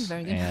things.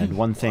 And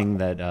one thing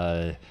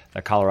that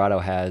Colorado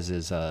has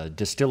is a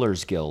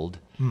Distillers Guild,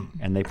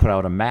 and they put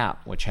out a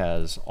map which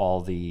has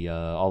all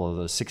of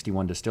the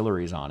 61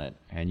 distilleries on it.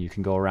 And you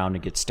can go around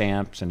and get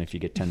stamps, and if you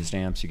get 10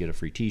 stamps, you get a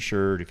free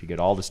T-shirt. If you get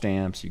all the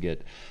stamps, you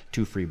get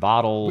 2 free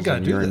bottles,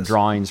 and you're in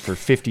drawings for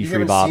 50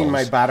 free bottles. You haven't seen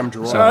my bottom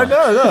drawer. So,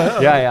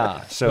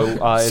 yeah.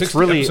 So it's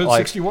really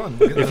like, 61.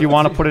 If you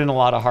want to put in a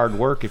lot of hard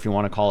work, if you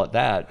want to call it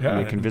that,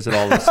 you can visit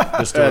all the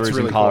distilleries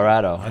in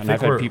Colorado. Cool. And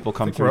I've had people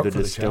come through the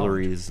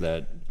distilleries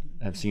that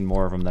have seen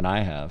more of them than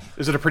I have.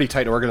 Is it a pretty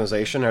tight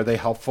organization? Are they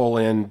helpful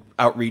in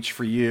outreach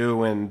for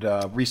you and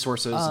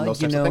resources and those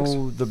types of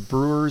things? The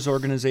brewers'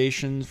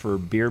 organization for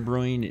beer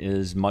brewing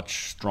is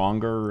much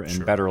stronger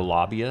and better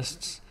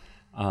lobbyists,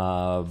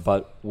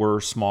 but we're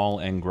small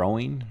and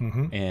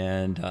growing,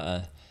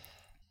 and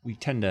we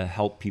tend to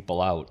help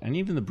people out, and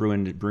even the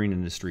brewing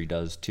industry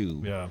does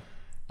too. Yeah.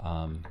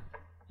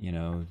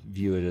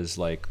 View it as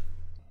like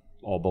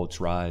all boats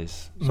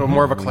rise. So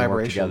more of a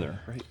collaboration together,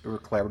 right? Or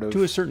collaborative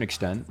to a certain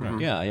extent. Right.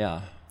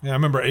 Yeah. Yeah, I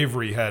remember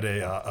Avery had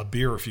a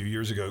beer a few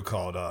years ago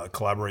called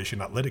Collaboration,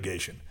 Not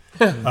Litigation,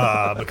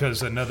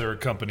 because another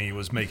company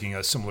was making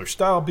a similar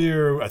style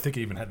beer. I think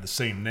it even had the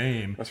same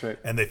name. That's right.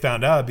 And they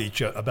found out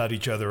about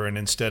each other, and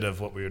instead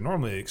of what we would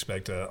normally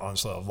expect, an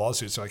onslaught of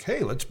lawsuits, like, hey,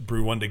 let's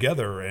brew one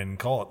together and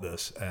call it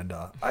this. And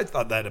I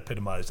thought that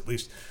epitomized, at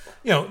least,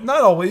 not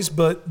always,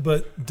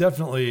 but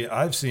definitely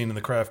I've seen in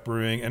the craft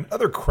brewing and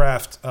other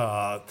craft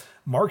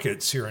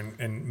markets here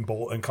in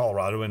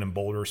Colorado and in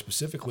Boulder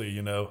specifically,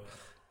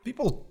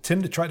 people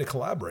tend to try to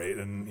collaborate,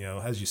 and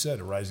as you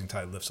said, a rising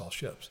tide lifts all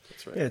ships.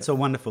 That's right. Yeah, it's a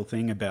wonderful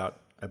thing about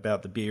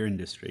the beer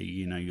industry.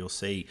 You'll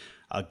see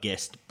a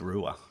guest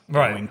brewer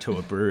going to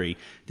a brewery.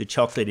 The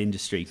chocolate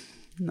industry,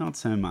 not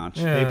so much.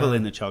 Yeah. People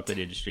in the chocolate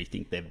industry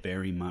think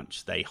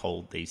they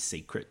hold these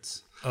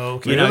secrets.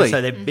 Okay.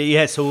 So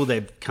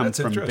they've come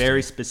from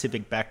very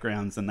specific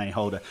backgrounds, and they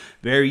hold a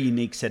very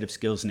unique set of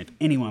skills. And if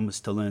anyone was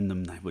to learn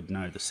them, they would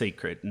know the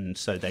secret. And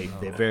so they're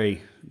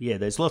very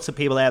there's lots of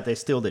people out there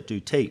still that do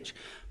teach,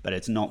 but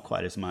it's not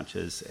quite as much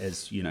as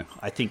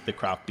I think the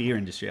craft beer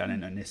industry. I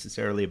don't know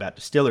necessarily about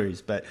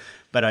distilleries, but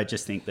I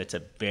just think that's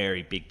a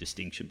very big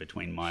distinction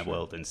between my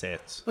world and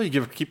Seth's. Well,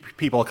 you keep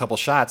people a couple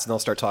shots, and they'll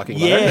start talking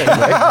about it.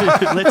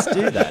 Yeah, let's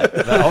do that.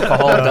 The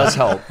alcohol does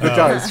help. It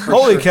does.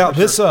 Holy cow!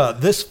 This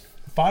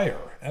Fire,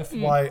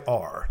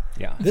 F-Y-R.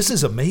 Yeah. This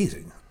is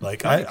amazing.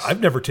 Like,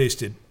 I've never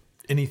tasted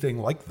anything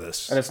like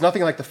this. And it's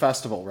nothing like the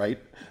festival, right?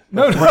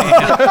 No.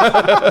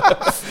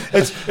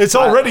 It's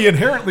already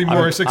inherently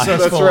more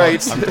successful. That's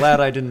right. I'm glad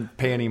I didn't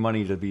pay any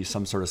money to be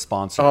some sort of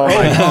sponsor. Oh, my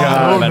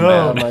God.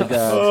 Oh, my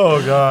God.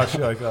 Oh, gosh.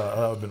 That would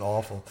have been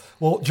awful.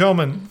 Well,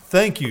 gentlemen,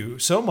 thank you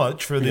so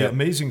much for the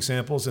amazing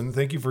samples, and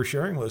thank you for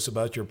sharing with us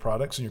about your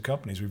products and your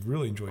companies. We've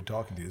really enjoyed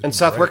talking to you. And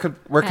Seth, where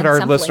could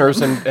our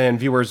listeners and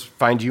viewers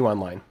find you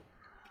online?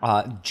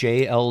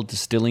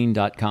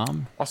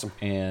 JLDistilling.com. Awesome.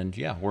 And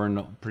we're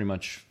in pretty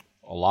much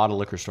a lot of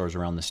liquor stores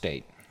around the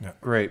state. Yeah.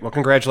 Great. Well,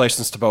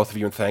 congratulations to both of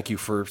you, and thank you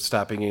for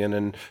stopping in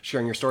and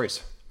sharing your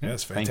stories.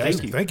 Yes,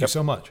 fantastic. Thank you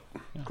so much.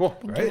 Cool.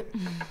 Great.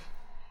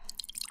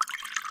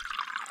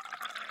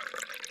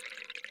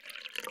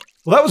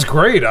 Well, that was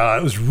great.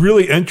 It was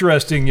really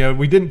interesting.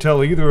 We didn't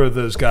tell either of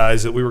those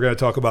guys that we were going to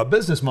talk about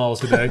business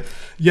models today.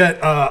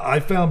 Yet I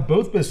found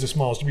both business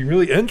models to be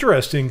really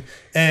interesting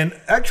and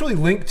actually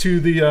linked to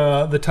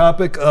the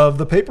topic of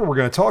the paper we're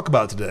going to talk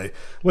about today,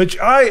 which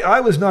I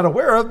was not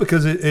aware of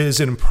because it is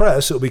in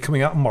press. It'll be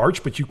coming out in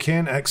March, but you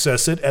can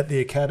access it at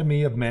the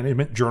Academy of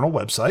Management Journal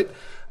website.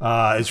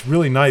 It's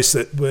really nice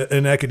that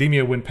in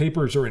academia, when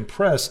papers are in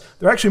press,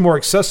 they're actually more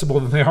accessible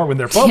than they are when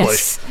they're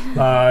published.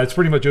 Yes. It's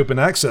pretty much open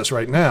access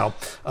right now.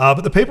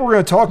 But the paper we're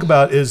going to talk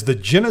about is The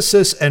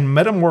Genesis and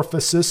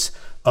Metamorphosis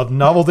of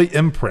Novelty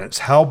Imprints,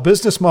 How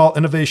Business Model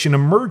Innovation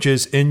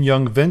Emerges in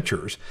Young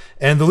Ventures.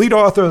 And the lead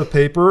author of the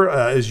paper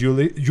is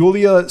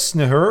Julia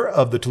Sneher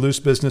of the Toulouse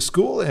Business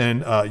School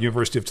and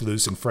University of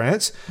Toulouse in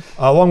France,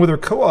 along with her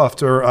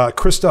co-author,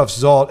 Christophe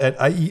Zalt at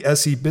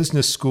IESE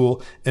Business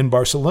School in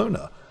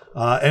Barcelona.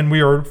 And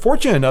we are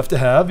fortunate enough to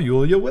have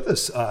Julia with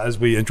us, as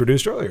we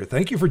introduced earlier.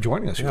 Thank you for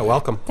joining us. Yeah,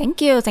 welcome.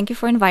 Thank you. Thank you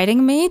for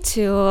inviting me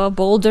to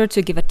Boulder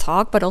to give a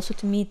talk, but also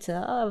to meet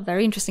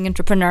very interesting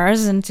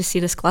entrepreneurs and to see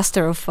this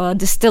cluster of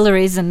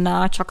distilleries and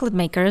chocolate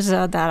makers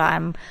that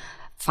I'm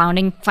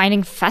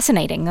finding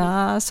fascinating.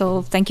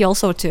 So thank you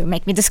also to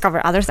make me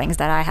discover other things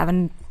that I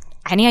haven't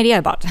any idea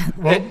about.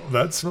 Well,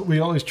 that's what we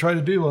always try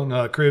to do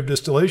on Creative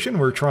Distillation.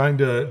 We're trying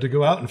to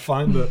go out and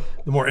find the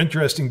more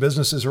interesting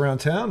businesses around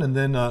town, and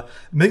then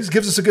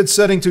gives us a good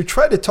setting to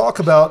try to talk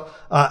about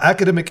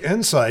academic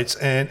insights.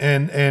 And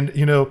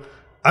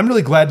I'm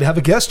really glad to have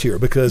a guest here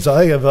because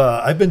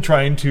I've been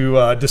trying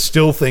to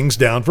distill things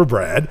down for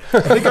Brad.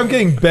 I think I'm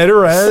getting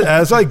better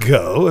as I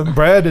go, and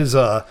Brad is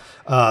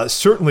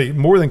certainly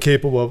more than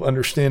capable of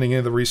understanding any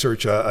of the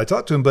research I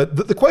talked to him.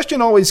 But the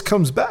question always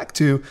comes back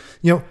to,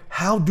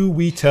 how do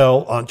we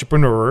tell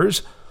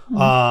entrepreneurs,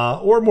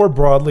 or more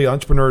broadly,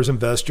 entrepreneurs,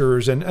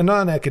 investors, and a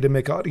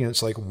non-academic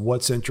audience, like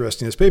what's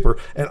interesting in this paper?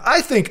 And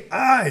I think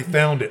I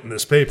found it in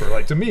this paper.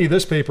 Like, to me,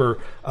 this paper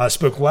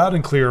spoke loud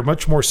and clear,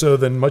 much more so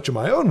than much of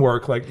my own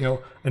work. Like,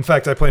 in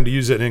fact, I plan to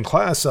use it in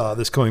class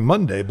this coming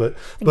Monday, but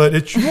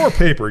it's your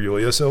paper,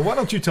 Julia. So why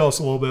don't you tell us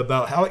a little bit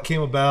about how it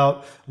came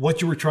about,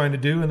 what you were trying to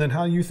do, and then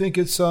how you think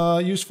it's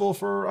useful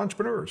for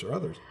entrepreneurs or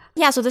others.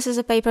 Yeah, so this is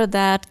a paper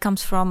that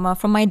comes from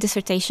my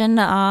dissertation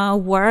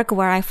work,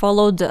 where I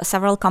followed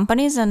several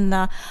companies, and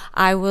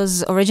I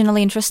was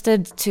originally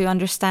interested to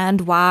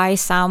understand why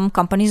some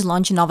companies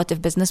launch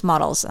innovative business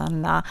models.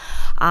 And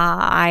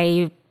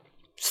I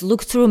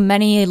looked through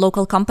many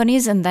local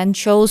companies and then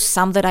chose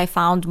some that I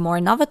found more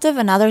innovative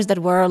and others that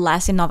were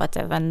less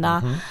innovative. And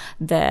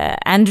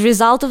the end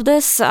result of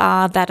this,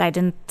 that I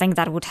didn't think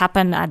that would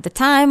happen at the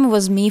time,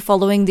 was me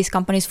following these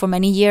companies for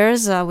many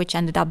years, which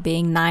ended up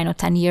being 9 or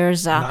 10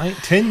 years.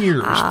 10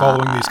 years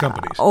following these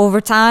companies. Over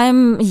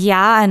time,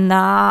 yeah. And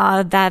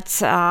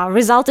that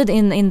resulted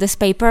in this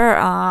paper,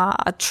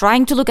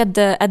 trying to look at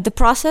the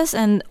process,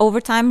 and over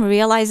time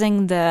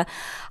realizing the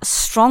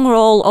strong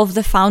role of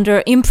the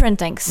founder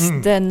imprinting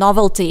the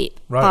novelty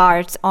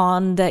part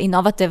on the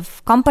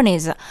innovative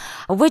companies,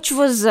 which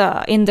was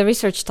in the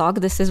research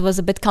talk. This was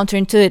a bit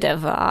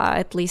counterintuitive,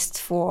 at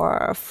least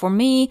for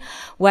me,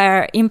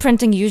 where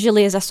imprinting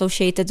usually is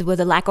associated with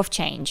a lack of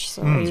change.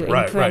 So you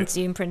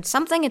imprint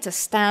something, it's a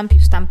stamp,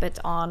 you stamp it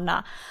on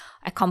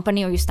a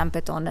company, or you stamp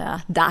it on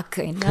a duck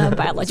in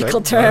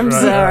biological terms,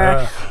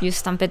 or you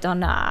stamp it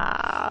on,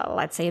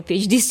 let's say, a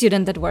PhD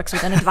student that works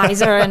with an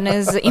advisor and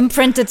is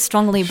imprinted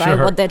strongly by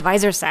what the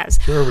advisor says.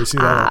 Sure, we see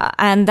that.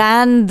 And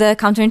then the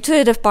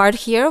counterintuitive part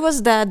here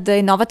was that the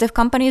innovative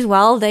companies,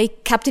 they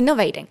kept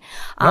innovating.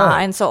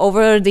 And so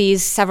over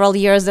these several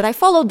years that I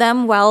followed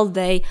them,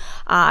 they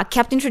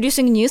kept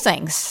introducing new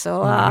things.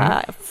 So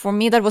for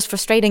me, that was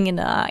frustrating in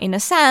a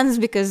sense,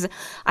 because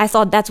I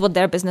thought that's what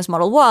their business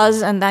model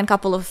was. And then a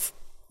couple of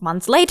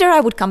months later,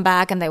 I would come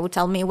back and they would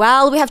tell me,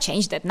 we have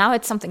changed it. Now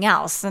it's something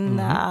else. And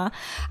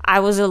I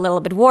was a little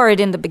bit worried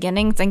in the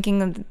beginning,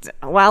 thinking,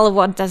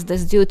 what does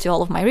this do to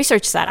all of my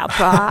research setup?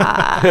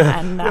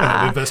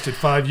 I invested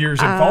 5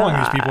 years in following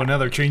these people, and now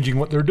they're changing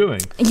what they're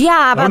doing.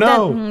 Yeah, but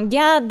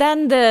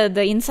then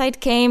the insight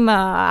came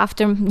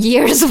after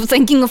years of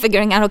thinking, of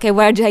figuring out, okay,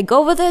 where do I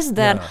go with this?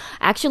 That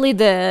actually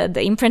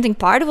the imprinting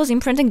part was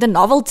imprinting the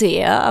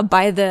novelty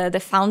by the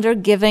founder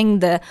giving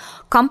the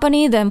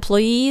company, the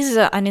employees,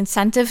 an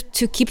incentive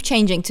to keep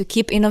changing, to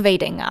keep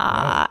innovating.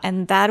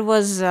 And that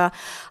was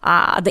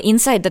the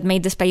insight that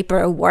made this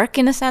paper work,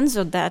 in a sense,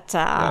 or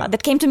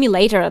that came to me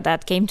later,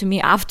 that came to me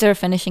after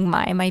finishing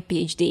my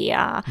PhD.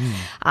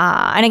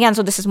 And again,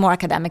 so this is more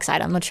academic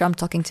side. I'm not sure I'm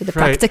talking to the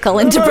practical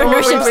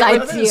entrepreneurship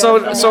side here.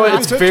 So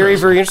it's very,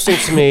 very interesting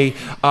to me.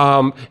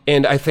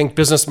 And I think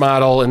business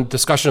model and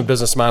discussion of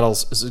business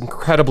models is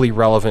incredibly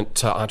relevant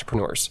to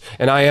entrepreneurs.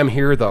 And I am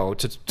here, though,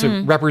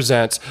 to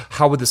represent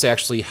how would this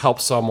actually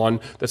help someone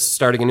that's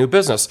starting a new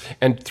business.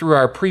 And through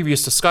our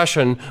previous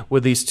discussion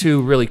with these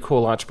two really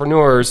cool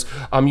entrepreneurs,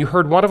 you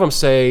heard one of them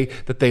say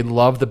that they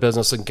loved the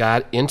business and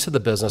got into the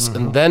business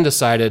and then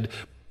decided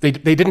they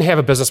didn't have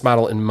a business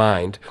model in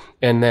mind.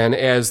 And then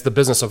as the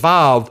business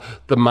evolved,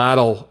 the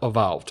model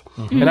evolved.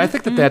 And I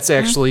think that that's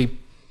actually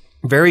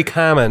very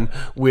common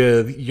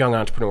with young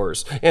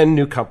entrepreneurs and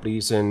new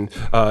companies and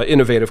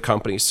innovative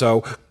companies.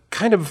 So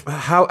kind of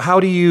how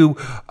do you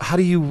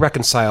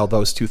reconcile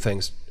those two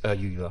things,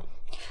 Yulia?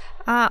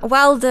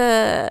 Well,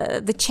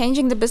 the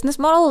changing the business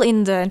model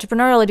in the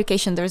entrepreneurial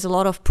education, there's a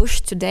lot of push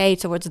today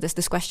towards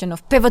this question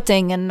of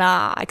pivoting and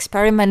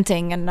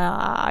experimenting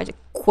and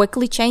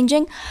quickly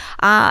changing.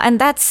 And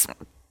that's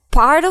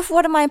part of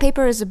what my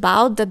paper is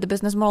about, that the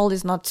business model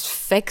is not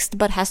fixed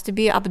but has to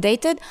be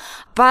updated.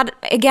 But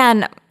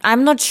again,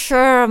 I'm not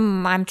sure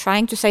I'm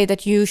trying to say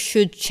that you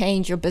should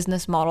change your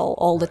business model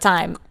all the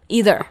time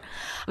either.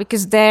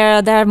 Because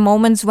there are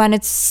moments when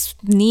it's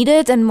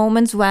needed and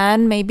moments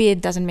when maybe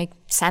it doesn't make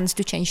sense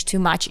to change too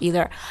much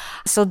either.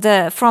 So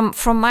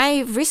from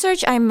my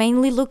research, I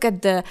mainly look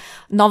at the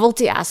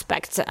novelty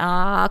aspect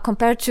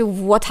compared to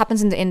what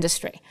happens in the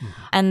industry.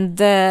 Mm-hmm. And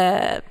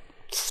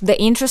the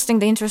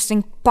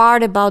interesting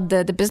part about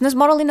the business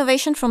model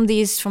innovation from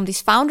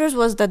these founders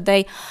was that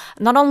they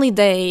not only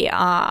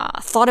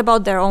thought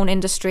about their own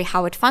industry,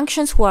 how it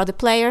functions, who are the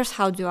players,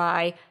 how do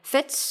I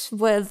fit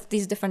with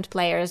these different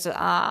players,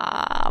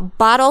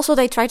 but also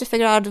they try to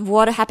figure out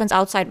what happens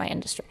outside my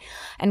industry,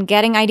 and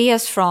getting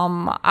ideas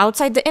from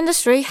outside the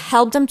industry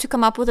helped them to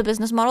come up with a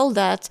business model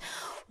that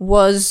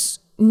was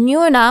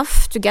new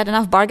enough to get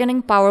enough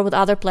bargaining power with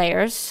other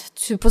players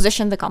to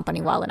position the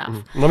company well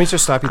enough. Let me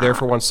just stop you there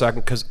for 1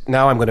 second, because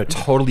now I'm going to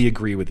totally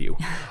agree with you.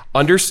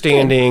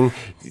 Understanding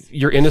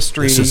your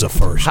industry. This is a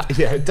first.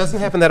 Yeah, it doesn't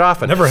happen that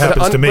often. Never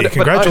happens to me.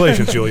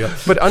 Congratulations, Julia.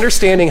 But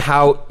understanding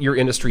how your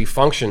industry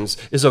functions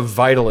is of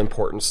vital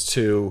importance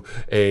to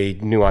a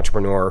new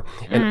entrepreneur.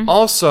 And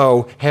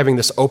also having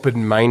this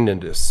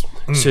open-mindedness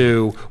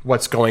to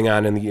what's going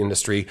on in the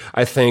industry,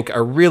 I think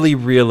are really,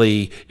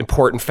 really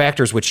important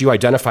factors, which you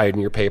identified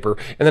in your paper.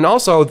 And then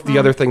also the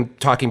other thing,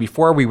 talking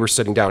before we were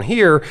sitting down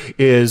here,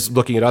 is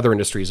looking at other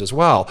industries as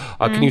well.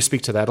 Can you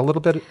speak to that a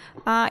little bit?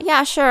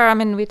 Yeah, sure. I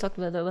mean, we talked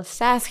with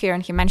Seth here,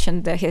 and he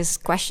mentioned his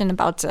question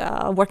about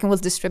working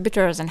with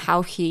distributors and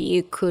how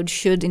he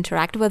should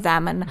interact with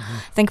them. And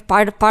I think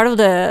part of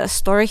the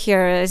story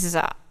here is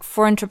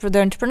for the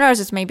entrepreneurs,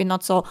 it's maybe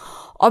not so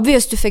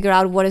obvious to figure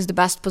out what is the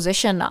best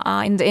position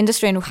in the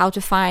industry and how to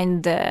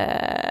find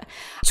the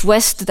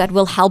twist that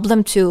will help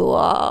them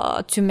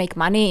to make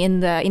money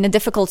in a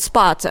difficult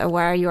spot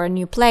where you're a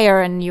new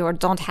player and you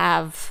don't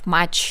have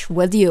much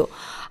with you.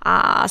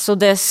 So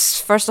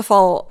this, first of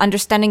all,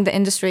 understanding the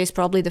industry is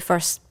probably the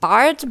first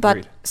part, but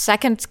Agreed.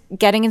 Second,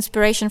 getting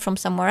inspiration from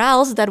somewhere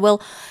else that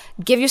will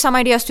give you some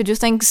ideas to do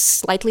things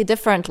slightly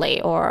differently,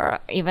 or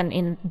even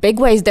in big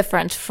ways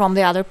different from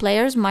the other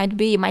players might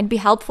be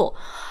helpful.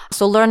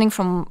 So learning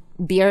from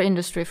beer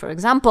industry, for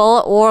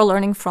example, or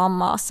learning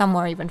from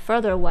somewhere even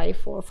further away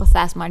for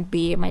Seth might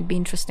be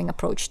interesting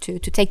approach to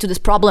take to this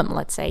problem,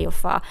 let's say,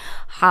 of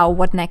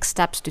what next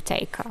steps to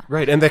take.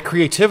 Right, and that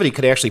creativity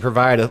could actually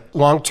provide a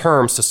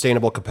long-term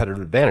sustainable competitive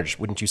advantage,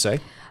 wouldn't you say?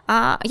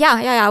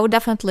 Yeah, I would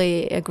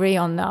definitely agree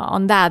on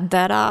that.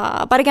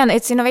 But again,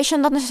 it's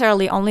innovation not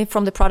necessarily only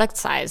from the product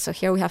side. So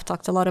here we have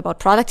talked a lot about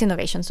product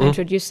innovation, so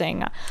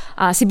introducing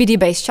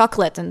CBD-based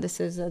chocolate, and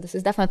this is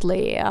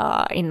definitely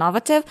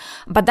innovative.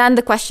 But then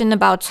the question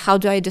about how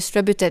do I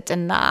distribute it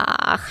and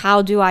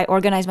how do I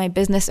organize my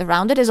business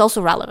around it is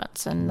also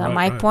relevant. And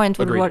my point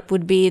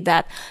would be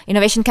that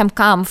innovation can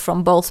come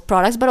from both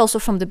products, but also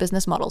from the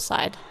business model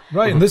side.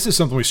 Right, and this is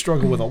something we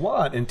struggle with a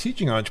lot in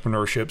teaching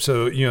entrepreneurship.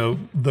 So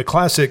the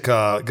classic. When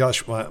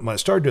I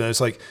started doing this,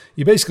 like,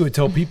 you basically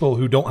tell people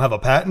who don't have a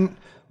patent,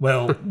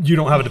 well, you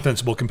don't have a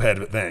defensible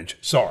competitive advantage.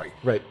 Sorry.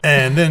 Right.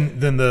 And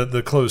then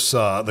the close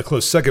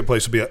second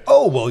place would be like,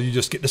 oh, well, you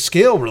just get to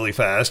scale really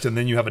fast, and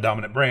then you have a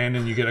dominant brand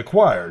and you get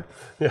acquired.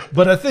 Yeah.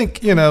 But I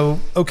think,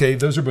 okay,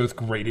 those are both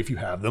great if you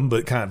have them,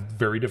 but kind of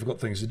very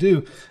difficult things to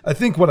do. I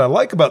think what I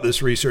like about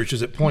this research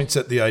is it points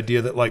at the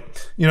idea that,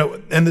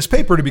 and this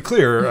paper, to be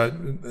clear,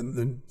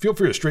 feel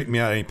free to straighten me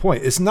out at any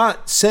point. It's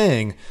not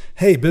saying,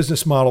 hey,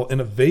 business model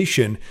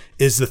innovation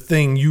is the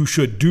thing you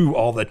should do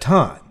all the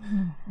time.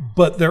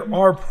 But there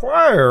are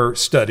prior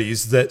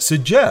studies that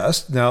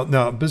suggest,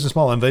 now business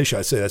model innovation,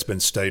 I'd say that's been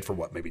studied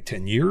for maybe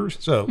 10 years.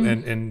 So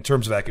in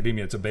terms of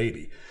academia, it's a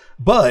baby.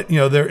 But,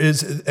 there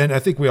is, and I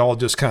think we all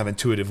just kind of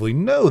intuitively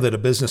know that a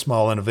business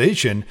model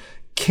innovation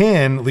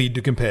can lead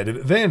to competitive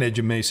advantage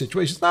in many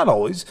situations. Not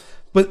always,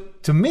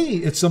 but to me,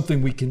 it's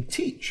something we can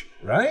teach,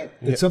 right?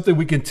 It's something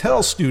we can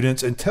tell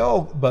students and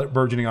tell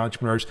burgeoning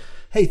entrepreneurs,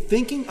 hey,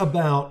 thinking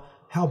about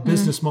how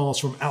business models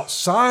from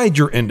outside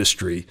your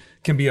industry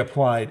can be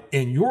applied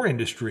in your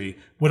industry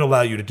would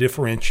allow you to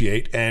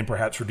differentiate and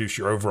perhaps reduce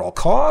your overall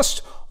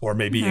cost, or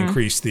maybe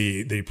increase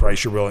the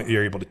price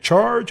you're able to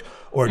charge,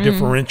 or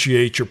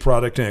differentiate your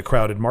product in a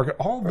crowded market.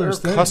 All those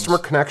things. Customer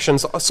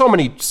connections, so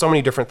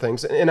many different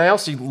things. And I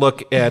also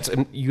look at,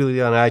 and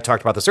Yulia and I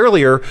talked about this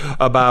earlier,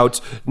 about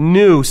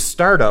new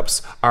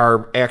startups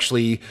are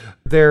actually,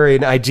 they're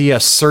an idea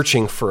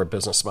searching for a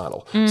business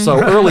model.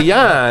 So early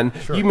on,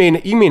 you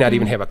may not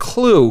even have a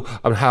clue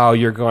on how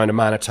you're going to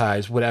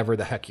monetize whatever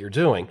the heck you're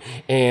doing.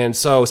 And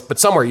so, but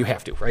somewhere you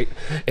have to, right?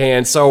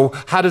 And so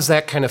how does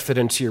that kind of fit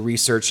into your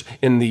research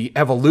in the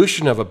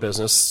evolution of a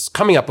business,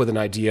 coming up with an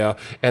idea,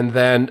 and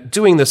then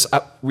doing this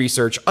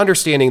research,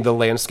 understanding the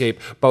landscape,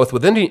 both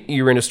within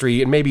your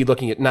industry and maybe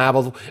looking at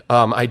novel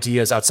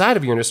ideas outside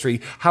of your industry?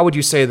 How would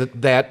you say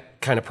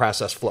that kind of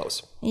process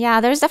flows?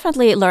 Yeah, there's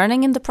definitely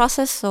learning in the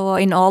process. So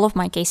in all of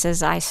my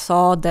cases, I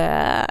saw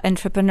the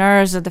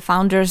entrepreneurs, the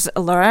founders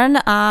learn.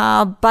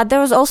 But there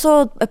was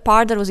also a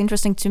part that was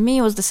interesting to me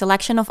was the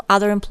selection of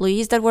other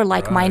employees that were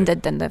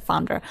like-minded than the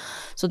founder.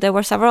 So there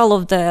were several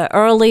of the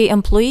early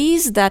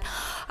employees that,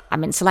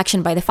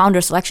 selection by the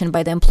founder, selection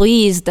by the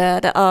employees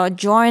that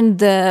joined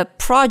the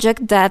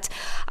project that,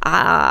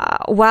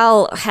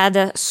 had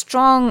a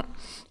strong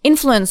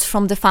influence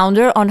from the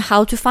founder on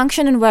how to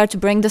function and where to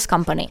bring this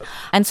company.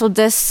 And so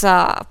this,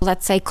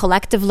 let's say,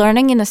 collective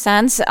learning in a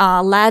sense,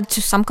 led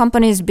to some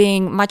companies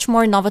being much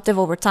more innovative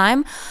over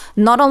time,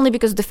 not only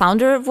because the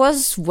founder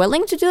was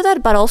willing to do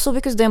that, but also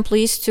because the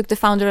employees took the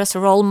founder as a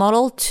role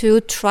model to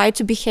try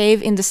to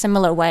behave in the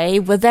similar way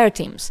with their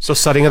teams. So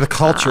setting of the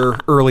culture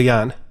early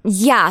on.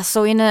 Yeah,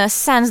 so in a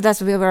sense,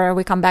 that's where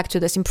we come back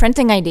to this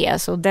imprinting idea.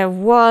 So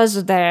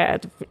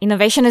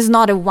innovation is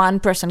not a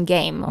one-person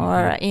game,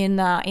 or in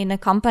a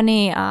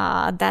company,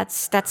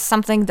 that's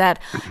something that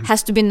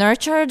has to be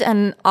nurtured,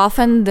 and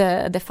often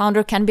the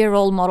founder can be a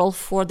role model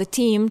for the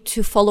team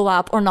to follow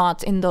up or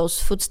not in those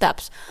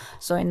footsteps.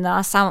 So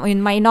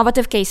in my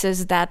innovative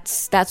cases,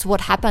 that's what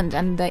happened,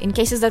 and in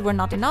cases that were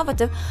not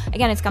innovative,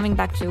 again, it's coming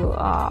back to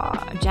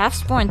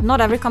Jeff's point.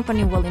 Not every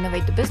company will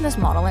innovate the business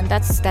model, and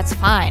that's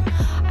fine.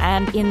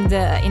 And in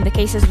the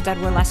cases that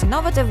were less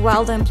innovative,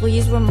 the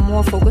employees were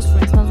more focused, for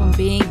instance, on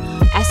being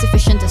as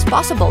efficient as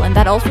possible, and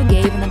that also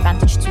gave an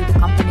advantage to the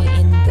company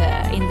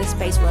in the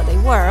space where they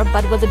were,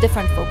 but with a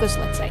different focus,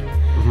 let's say.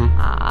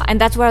 And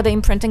that's where the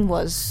imprinting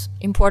was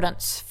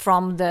important,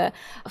 from the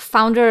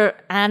founder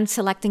and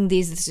selecting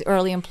these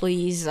early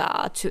employees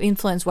to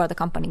influence where the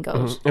company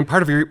goes. And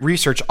part of your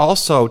research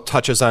also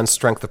touches on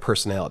strength of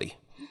personality.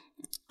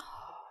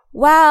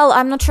 Well,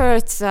 I'm not sure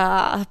it's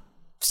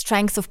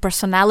strength of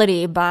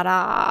personality, but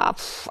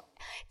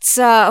it's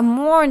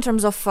more in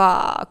terms of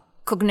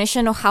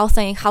cognition of how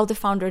the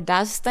founder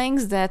does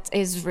things that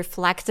is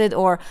reflected,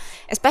 or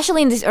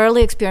especially in these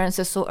early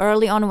experiences. So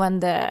early on,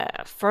 when the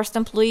first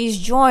employees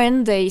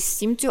join, they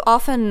seem to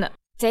often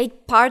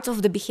take part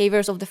of the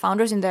behaviors of the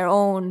founders in their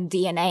own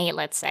DNA,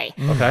 let's say.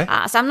 Okay.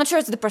 So I'm not sure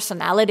it's the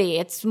personality.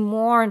 It's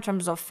more in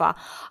terms of,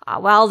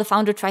 the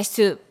founder tries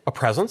to... A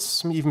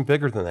presence? Even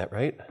bigger than that,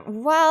 right?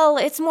 Well,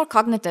 it's more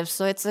cognitive.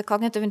 So it's a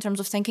cognitive in terms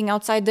of thinking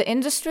outside the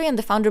industry, and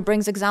the founder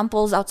brings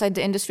examples outside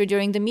the industry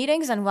during the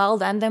meetings, and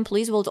then the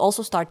employees will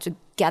also start to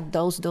get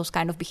those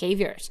kind of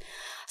behaviors.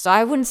 So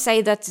I wouldn't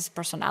say that it's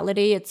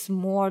personality. It's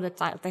more the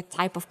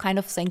type of kind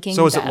of thinking.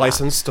 So is it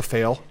licensed to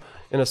fail,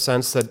 in a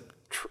sense that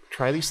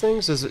try these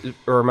things?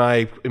 Or am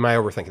I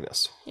overthinking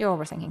this? You're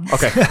overthinking this.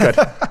 Okay,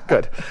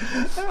 good.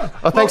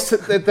 Oh, thanks.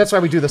 That's why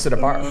we do this at a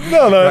bar.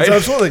 No, right?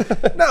 Absolutely.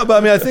 No,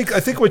 but I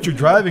think what you're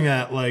driving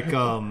at,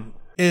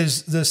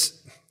 is this.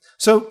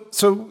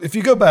 So if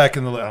you go back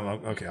in the,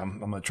 I'm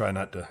going to try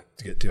not to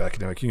get too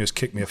academic. You can just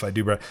kick me if I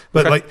do, Brad.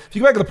 But if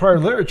you go back to the prior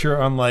literature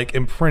on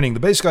imprinting, the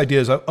basic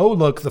idea is,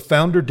 look, the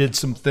founder did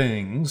some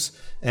things,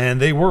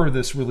 and they were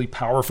this really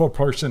powerful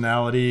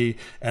personality,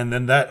 and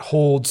then that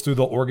holds through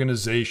the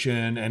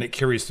organization, and it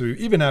carries through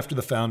even after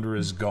the founder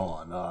is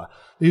gone.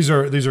 These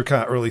are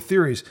kind of early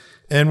theories,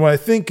 and what I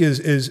think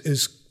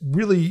is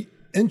really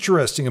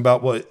interesting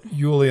about what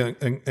Yulia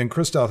and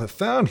Christoph have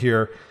found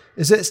here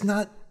is that it's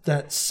not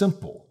that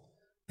simple.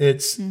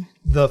 It's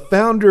the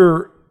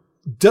founder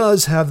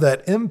does have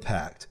that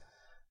impact,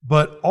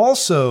 but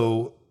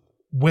also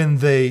when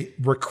they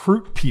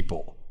recruit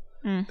people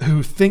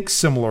who think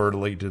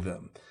similarly to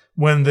them,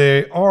 when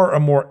they are a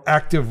more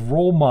active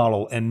role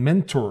model and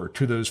mentor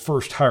to those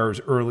first hires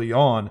early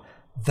on,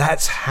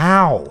 that's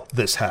how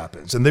this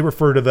happens. And they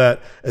refer to that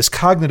as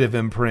cognitive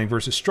imprinting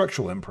versus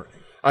structural imprinting.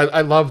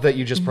 I love that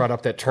you just brought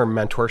up that term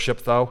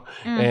mentorship, though,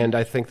 and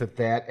I think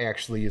that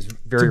actually is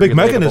very. It's a big relatable.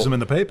 mechanism in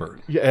the paper,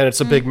 yeah, and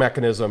it's a big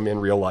mechanism in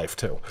real life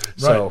too. Right.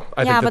 So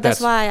I think that's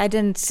why I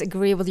didn't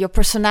agree with your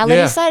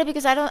personality side,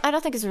 because I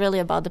don't think it's really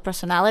about the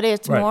personality.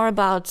 It's more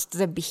about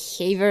the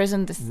behaviors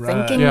and the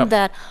thinking.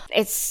 That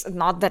it's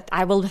not that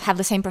I will have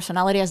the same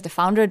personality as the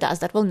founder does.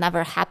 That will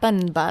never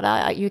happen.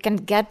 But you can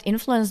get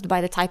influenced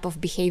by the type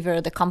of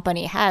behavior the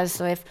company has.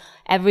 So if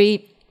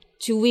every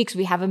 2 weeks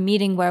we have a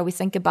meeting where we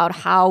think about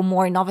how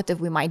more innovative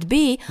we might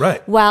be,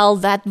 well,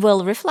 that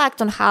will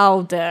reflect on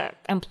how the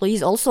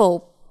employees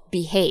also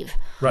behave.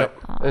 Right.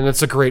 And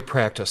it's a great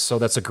practice. So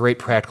that's a great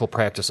practical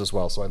practice as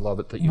well. So I love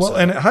it that you said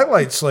and that. It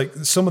highlights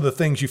some of the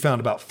things you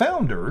found about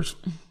founders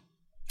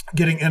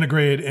getting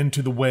integrated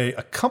into the way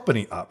a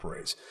company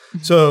operates.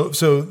 So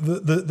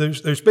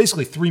there's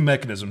basically three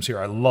mechanisms here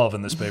I love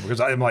in this paper,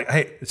 because I'm like,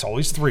 hey, it's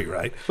always three,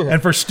 right?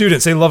 And for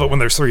students, they love it when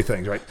there's three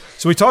things, right?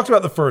 So we talked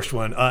about the first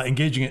one,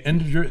 engaging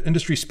in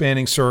industry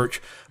spanning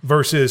search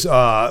versus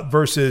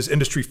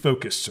industry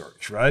focused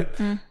search, right?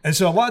 And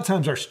so a lot of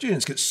times our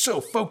students get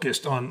so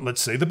focused on,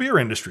 let's say, the beer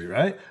industry,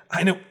 right?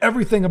 I know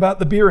everything about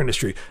the beer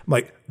industry. I'm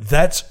like,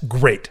 that's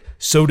great.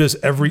 So does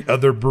every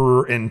other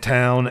brewer in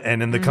town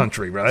and in the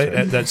country,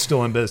 right? That's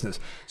still in business.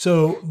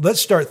 So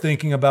let's start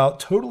thinking about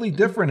totally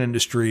different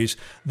industries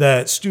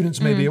that students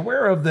may be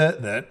aware of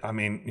that, I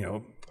mean, you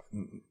know,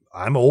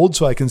 I'm old,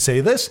 so I can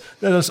say this,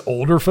 that us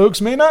older folks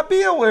may not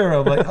be aware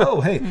of. Like, oh,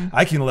 hey,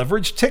 I can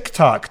leverage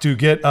TikTok to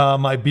get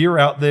my beer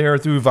out there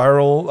through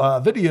viral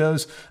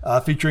videos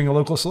featuring a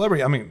local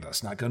celebrity. I mean,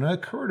 that's not going to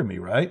occur to me,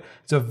 right?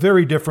 It's a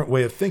very different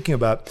way of thinking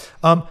about it.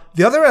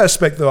 The other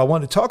aspect, though, I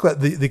want to talk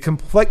about the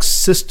complex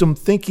system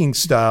thinking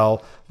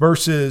style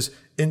versus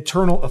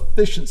internal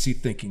efficiency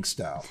thinking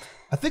style.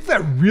 I think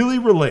that really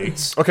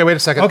relates. Okay, wait a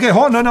second. Okay,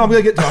 hold on. No, I'm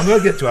going to get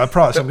to it. I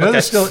promise. I'm going to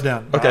distill it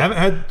down. Okay. I haven't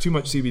had too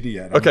much CBD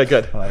yet. Okay,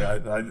 good.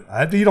 I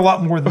had to eat a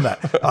lot more than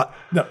that.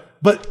 No,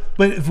 but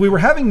if we were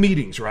having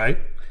meetings, right,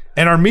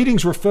 and our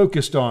meetings were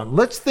focused on,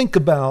 let's think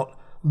about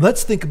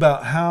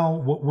how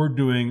what we're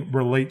doing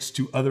relates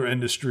to other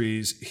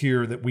industries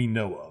here that we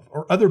know of,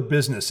 or other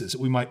businesses that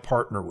we might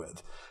partner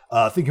with.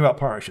 Thinking about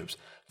partnerships.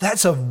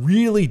 That's a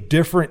really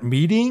different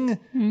meeting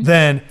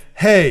than,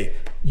 hey,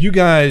 you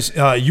guys,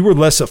 you were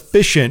less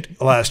efficient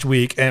last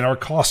week and our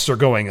costs are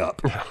going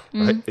up.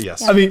 Right?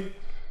 Yes. I mean,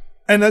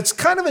 and that's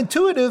kind of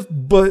intuitive,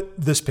 but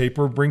this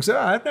paper brings it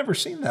out. I've never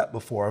seen that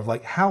before, of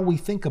like how we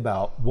think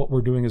about what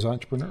we're doing as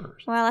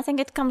entrepreneurs. Well, I think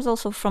it comes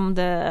also from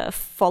the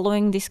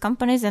following these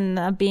companies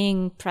and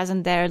being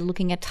present there,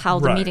 looking at how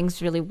the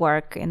meetings really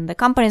work in the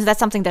companies. That's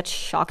something that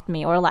shocked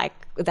me, or like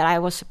that I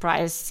was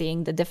surprised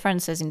seeing the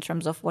differences in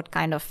terms of what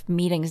kind of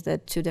meetings the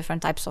two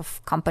different types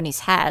of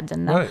companies had,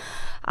 and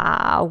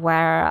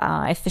where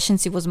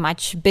efficiency was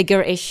much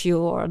bigger issue,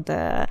 or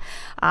the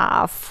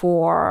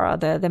for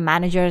the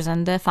managers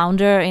and the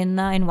founder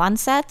in one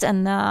set,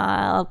 and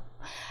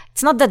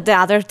it's not that the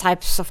other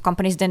types of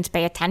companies didn't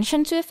pay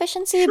attention to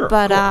efficiency,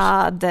 but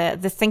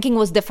the thinking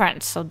was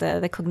different. So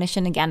the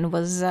cognition again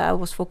was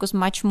focused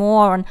much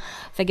more on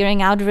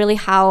figuring out really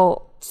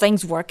how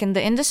things work in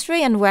the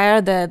industry and where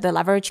the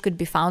leverage could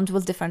be found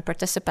with different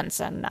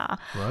participants, and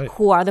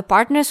who are the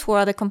partners, who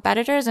are the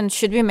competitors, and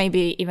should we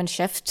maybe even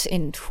shift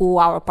in who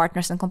our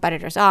partners and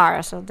competitors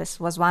are. So this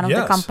was one of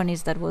the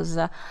companies that was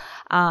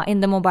in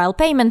the mobile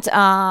payment,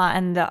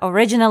 and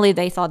originally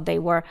they thought they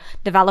were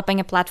developing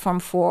a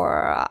platform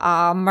for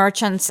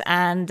merchants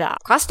and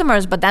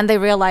customers, but then they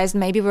realized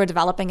maybe we're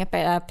developing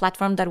a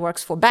platform that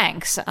works for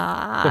banks,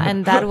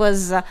 and that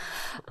was a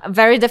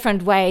very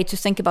different way to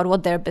think about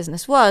what their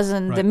business was.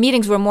 And the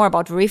meetings were more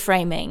about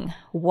reframing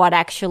what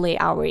actually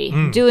are we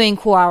doing,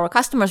 who are our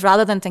customers,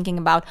 rather than thinking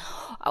about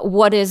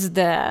what is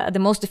the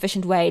most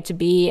efficient way to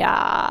be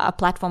a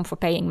platform for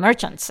paying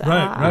merchants.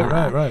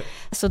 Right.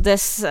 So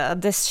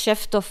this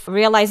shift of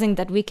realizing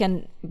that we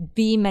can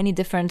be many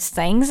different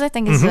things, I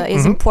think,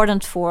 is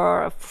important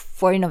for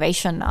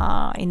innovation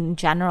in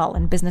general,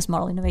 and business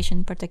model innovation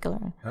in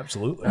particular.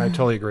 Absolutely. I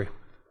totally agree.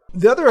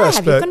 The other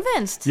aspect. Have you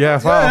convinced?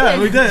 Yeah,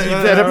 well, we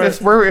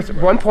did. We're at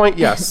 1 point,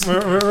 yes. Hey,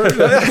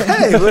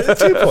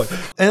 2 points.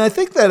 And I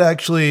think that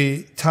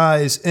actually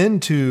ties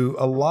into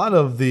a lot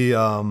of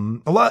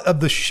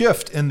the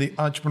shift in the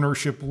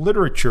entrepreneurship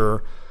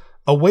literature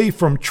away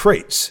from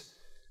traits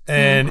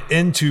and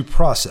into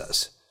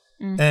process.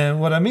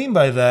 And what I mean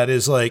by that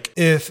is, like,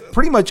 if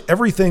pretty much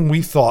everything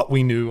we thought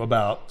we knew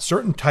about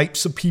certain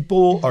types of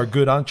people are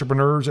good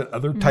entrepreneurs and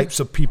other types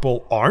of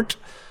people aren't,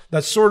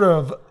 that's sort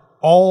of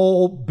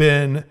all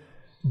been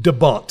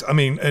debunked. I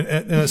mean,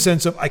 in a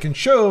sense of I can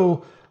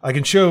show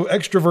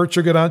extroverts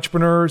are good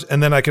entrepreneurs,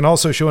 and then I can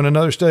also show in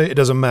another study it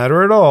doesn't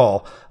matter at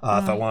all.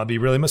 If I want to be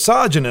really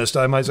misogynist,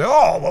 I might say,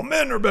 oh, well,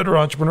 men are better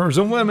entrepreneurs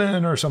than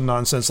women, or some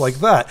nonsense like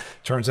that.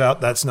 Turns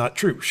out that's not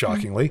true,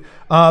 shockingly.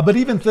 But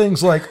even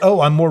things like,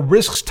 oh, I'm more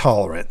risk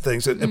tolerant,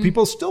 things that and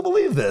people still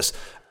believe this.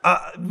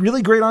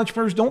 Really great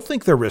entrepreneurs don't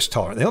think they're risk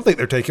tolerant. They don't think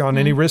they're taking on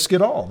any risk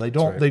at all. They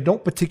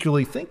don't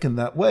particularly think in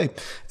that way.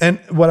 And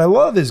what I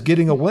love is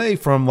getting away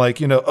from,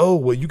 like, oh,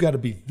 well, you got to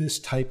be this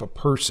type of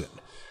person.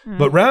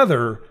 But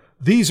rather,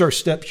 these are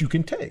steps you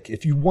can take.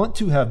 If you want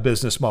to have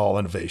business model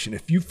innovation,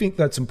 if you think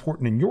that's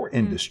important in your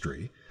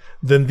industry,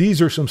 then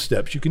these are some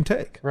steps you can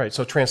take. Right,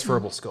 so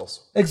transferable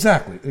skills.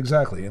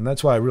 Exactly. And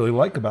that's what I really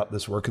like about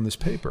this work in this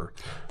paper.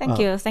 Thank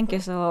you.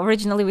 So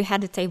originally we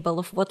had a table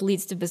of what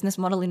leads to business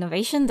model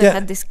innovation that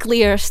had these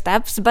clear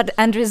steps, but the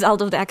end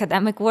result of the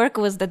academic work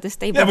was that this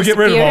table we get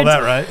rid of all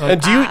that, right?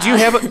 And do you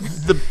have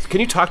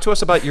can you talk to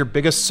us about your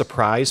biggest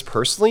surprise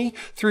personally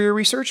through your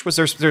research? Was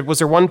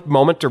there one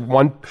moment or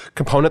one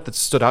component that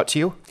stood out to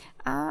you?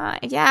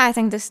 I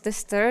think this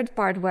third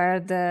part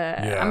where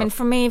I mean,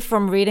 for me,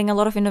 from reading a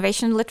lot of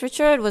innovation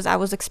literature, I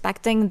was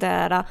expecting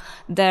that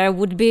there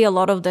would be a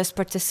lot of this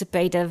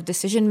participative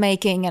decision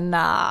making, and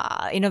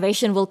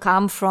innovation will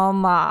come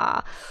from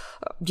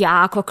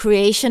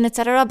co-creation,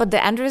 etc. But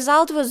the end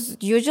result was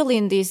usually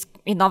in these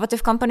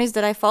innovative companies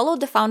that I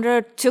followed, the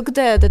founder took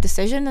the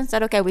decision and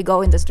said, "Okay, we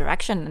go in this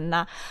direction," and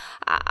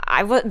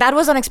that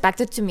was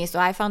unexpected to me. So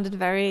I found it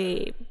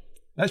very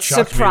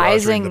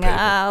surprising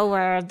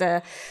where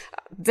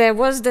there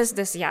was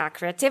this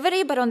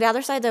creativity, but on the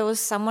other side there was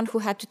someone who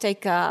had to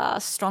take a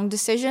strong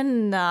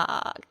decision,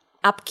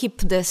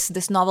 upkeep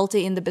this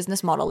novelty in the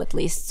business model at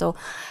least. So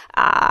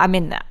I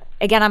mean,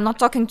 again, I'm not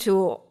talking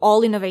to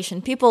all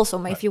innovation people.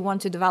 So if you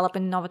want to develop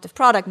an innovative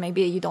product,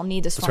 maybe you don't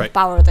need a strong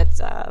power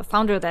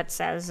founder that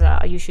says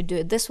you should do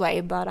it this way.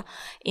 But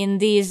in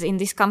these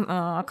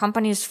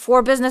companies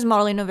for business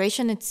model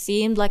innovation, it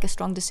seemed like a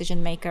strong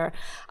decision maker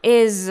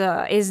is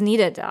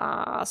needed.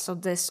 So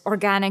this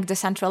organic,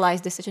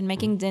 decentralized decision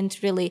making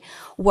didn't really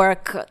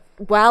work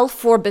well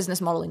for business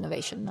model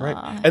innovation. Right.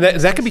 And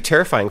that can be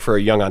terrifying for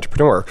a young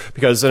entrepreneur,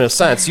 because in a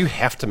sense, you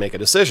have to make a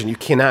decision. You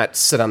cannot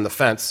sit on the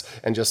fence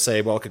and just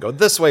say, well, it could go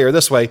this way or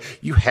this way.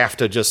 You have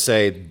to just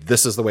say,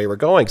 this is the way we're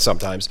going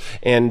sometimes.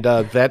 And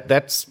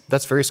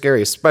that's very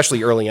scary,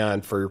 especially early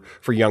on for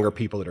younger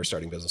people that are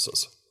starting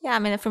businesses. Yeah, I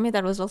mean, for me,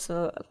 that was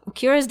also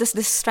curious,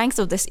 this strength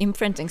of this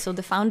imprinting. So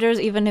the founders,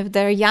 even if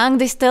they're young,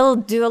 they still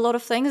do a lot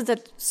of things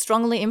that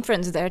strongly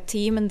imprints their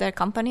team and their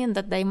company, and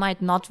that they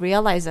might not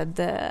realize at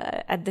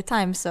the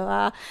time.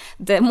 So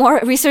the more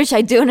research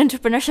I do on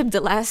entrepreneurship,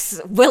 the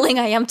less willing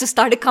I am to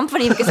start a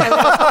company, because I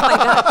realize, oh my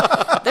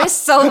God, there's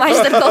so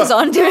much that goes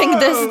on during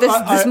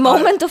this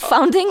moment of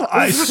founding.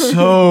 I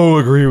so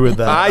agree with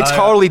that. I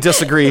totally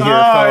disagree here,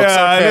 folks.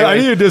 Yeah, okay. I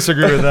need to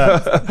disagree with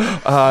that.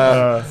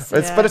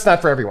 But it's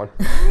not for everyone.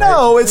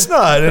 No, it's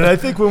not. And I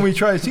think when we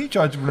try to teach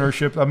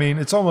entrepreneurship, I mean,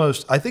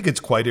 I think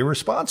it's quite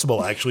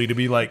irresponsible, actually, to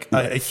be like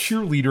a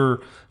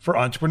cheerleader for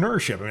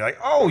entrepreneurship. I mean, like,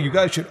 oh, you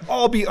guys should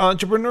all be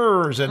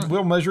entrepreneurs and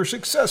we'll measure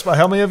success by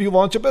how many of you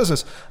launch a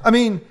business. I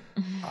mean,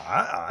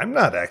 I'm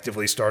not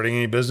actively starting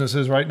any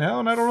businesses right now,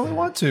 and I don't really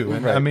want to.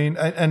 And I mean,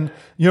 and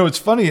you know, it's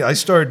funny, I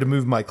started to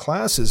move my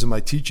classes and my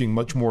teaching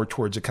much more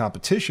towards a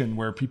competition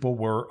where people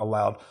were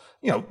allowed,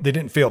 you know, they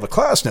didn't fail the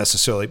class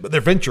necessarily, but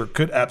their venture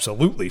could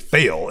absolutely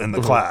fail in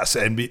the class,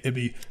 and it'd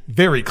be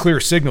very clear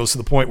signals to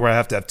the point where I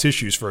have to have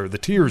tissues for the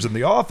tears in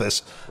the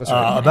office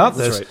about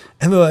this. Right.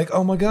 And they're like,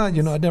 oh my God,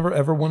 you know, I'd never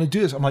ever want to do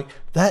this. I'm like,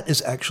 that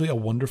is actually a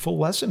wonderful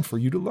lesson for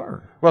you to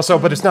learn. Well,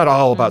 but it's not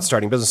all about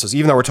starting businesses,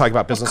 even though we're talking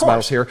about business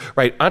models here,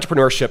 right?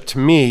 Entrepreneurship to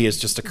me is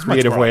just a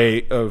creative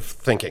way of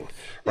thinking.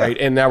 Right.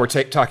 And now we're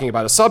talking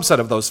about a subset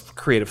of those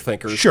creative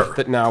thinkers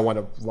that now want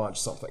to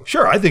launch something.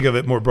 Sure. I think of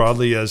it more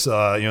broadly as,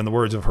 in the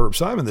words of Herb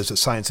Simon, there's a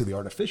science of the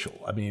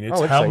artificial. I mean, it's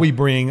how we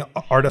bring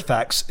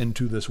artifacts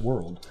into this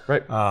world.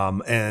 Right.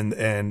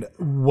 And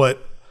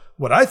what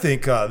I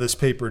think this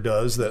paper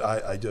does that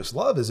I just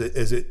love is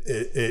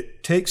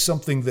it takes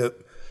something that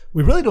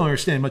we really don't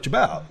understand much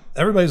about.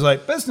 Everybody's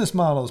like, business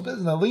models,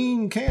 a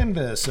lean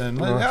canvas, and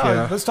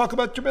let's talk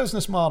about your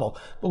business model.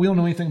 But we don't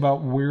know anything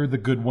about where the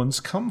good ones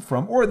come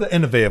from, or the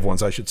innovative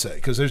ones, I should say.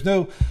 Because there's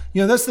no,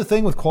 that's the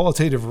thing with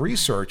qualitative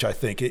research, I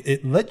think.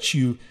 It lets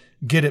you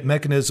get at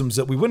mechanisms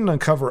that we wouldn't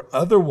uncover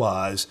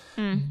otherwise,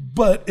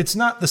 but it's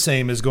not the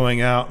same as going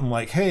out and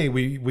like, hey,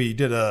 we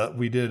did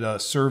a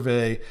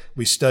survey,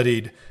 we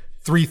studied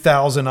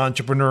 3,000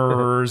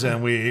 entrepreneurs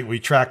and we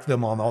track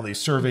them on all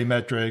these survey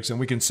metrics, and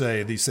we can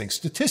say these things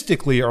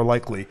statistically are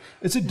likely.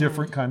 It's a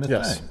different kind of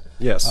thing.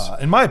 Yes.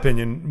 In my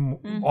opinion,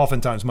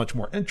 oftentimes much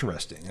more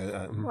interesting.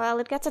 Well,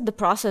 it gets at the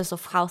process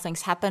of how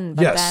things happen,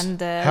 but then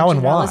the how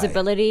and why.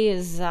 Generalizability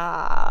is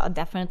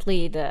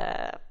definitely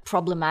the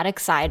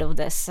problematic side of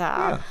this.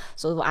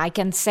 So I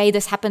can say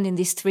this happened in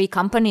these 3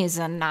 companies,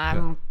 and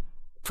I'm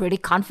pretty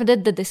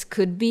confident that this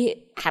could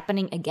be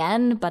happening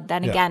again, but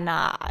then again,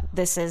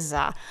 this is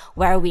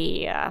where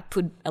we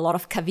put a lot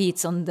of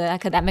caveats on the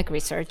academic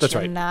research. That's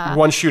right.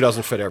 One shoe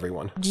doesn't fit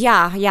everyone.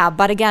 Yeah.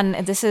 But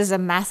again, this is a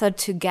method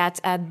to get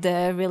at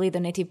the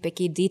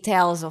nitty-picky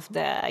details of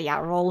the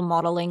role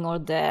modeling or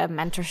the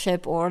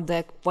mentorship or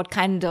what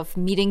kind of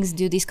meetings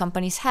do these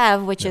companies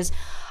have, which is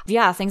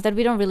things that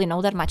we don't really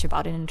know that much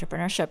about in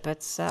entrepreneurship.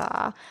 It's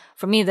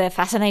for me, the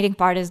fascinating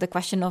part is the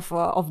question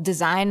of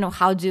design, or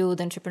how do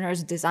the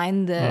entrepreneurs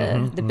design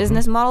the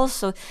business models.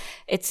 So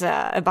it's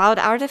about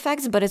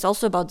artifacts, but it's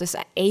also about this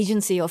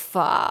agency of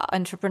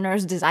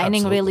entrepreneurs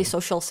designing really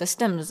social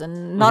systems,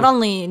 and not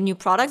only new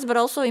products, but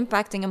also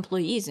impacting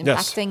employees,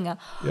 impacting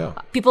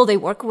people they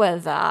work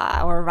with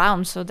or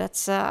around. So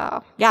that's,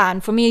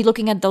 and for me,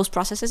 looking at those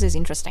processes is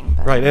interesting.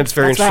 Right, and it's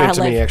very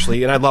interesting to me,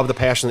 actually. And I love the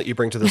passion that you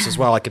bring to this as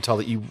well. I can tell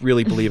that you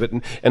really believe it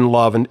and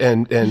love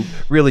and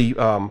really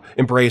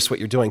embrace what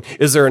you're doing.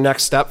 Is there a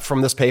next step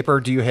from this paper?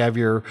 Do you have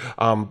your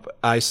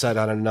eyes set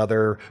on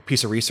another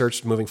piece of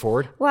research moving forward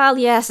forward? Well,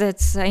 yes,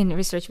 it's in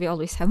research. We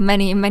always have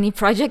many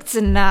projects,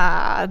 and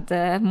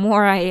the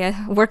more I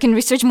work in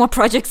research, more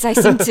projects I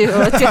seem to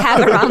have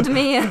around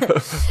me.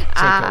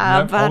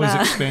 Always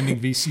expanding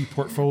VC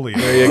portfolio.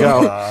 There you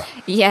go.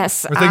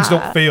 Yes, where things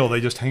don't fail;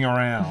 they just hang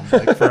around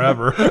like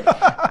forever.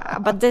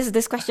 But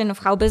this question of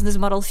how business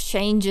models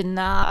change and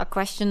a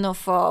question of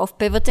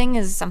pivoting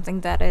is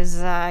something that is,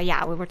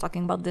 we were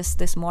talking about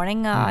this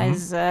morning,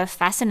 is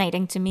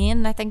fascinating to me,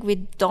 and I think we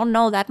don't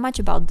know that much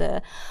about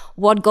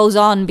what goes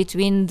on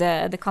between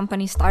the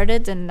company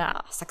started and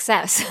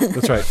success.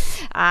 That's right.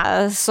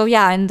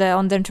 On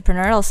the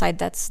entrepreneurial side,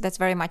 that's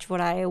very much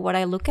what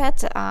I look at.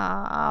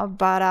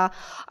 But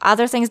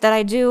other things that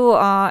I do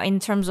in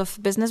terms of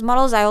business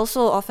models, I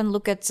also often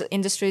look at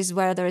industries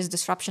where there is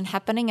disruption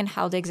happening and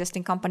how the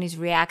existing companies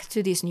react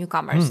to these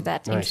newcomers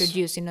that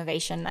introduce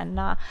innovation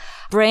and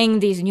bring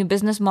these new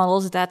business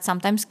models that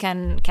sometimes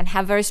can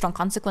have very strong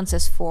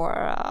consequences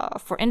for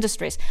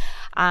industries.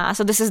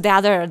 So this is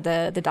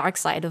the dark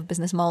side of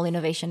business model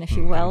innovation, if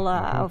you will,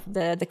 of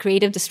the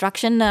creative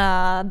destruction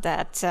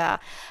that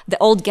the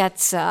old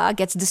gets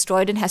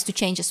destroyed and has to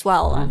change as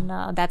well,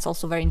 and that's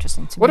also very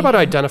interesting to me. What about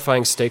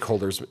identifying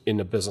stakeholders in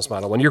a business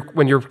model?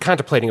 When you're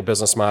contemplating a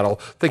business model,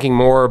 thinking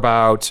more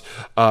about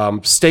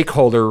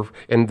stakeholder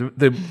and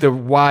the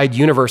wide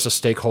universe of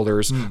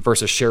stakeholders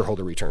versus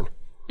shareholder return.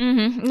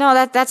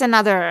 No, that's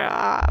another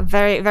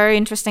very very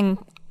interesting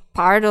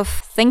part of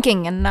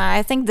thinking, and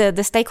I think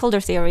the stakeholder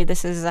theory,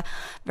 this is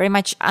very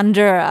much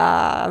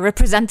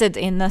represented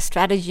in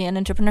strategy and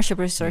entrepreneurship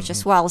research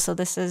as well. So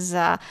this is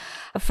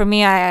for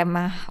me, I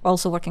am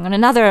also working on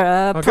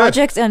another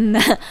project, and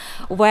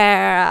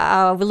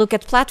where we look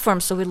at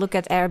platforms. So we look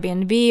at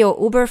Airbnb or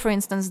Uber, for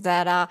instance,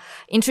 that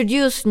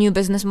introduce new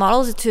business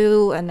models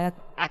to an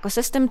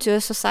ecosystem, to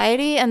a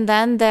society, and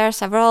then there are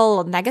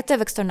several negative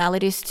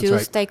externalities to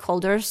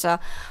stakeholders.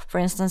 For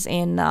instance,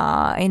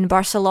 in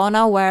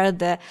Barcelona, where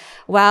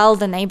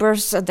the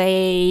neighbors,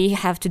 they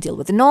have to deal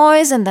with the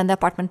noise, and then the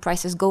apartment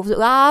prices go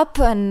up,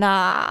 and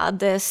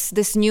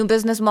this new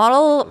business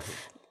model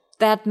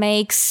that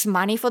makes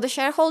money for the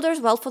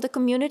shareholders, well, for the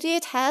community,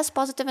 it has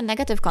positive and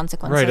negative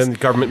consequences. Right, and the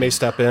government may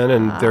step in,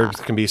 and there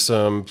can be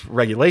some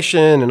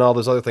regulation and all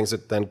those other things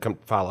that then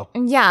follow.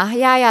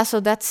 Yeah.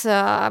 So that's,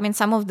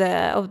 some of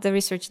the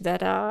research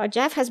that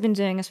Jeff has been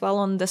doing as well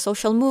on the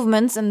social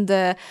movements and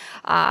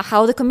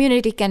how the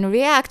community can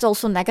react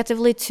also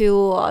negatively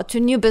to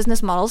new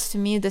business models. To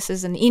me, this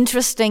is an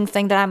interesting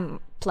thing that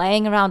I'm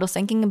playing around or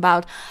thinking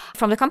about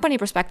from the company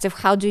perspective.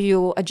 How do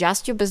you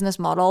adjust your business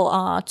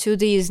model to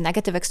these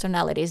negative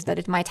externalities that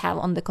it might have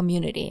on the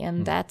community?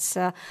 And that's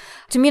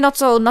to me not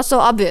so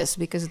obvious,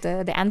 because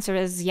the answer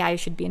is you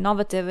should be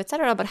innovative,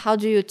 etc. But how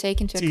do you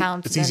take into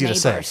account the easy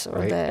neighbors to say,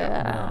 or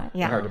right?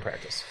 Hard to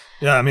practice.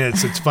 Yeah, I mean,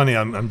 it's funny.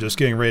 I'm just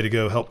getting ready to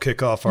go help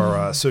kick off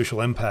our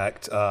social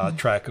impact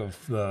track of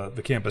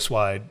the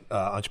campus-wide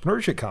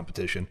entrepreneurship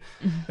competition.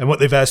 And what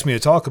they've asked me to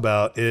talk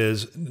about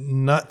is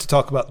not to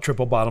talk about the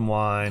triple bottom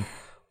line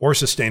or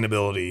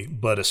sustainability,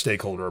 but a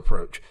stakeholder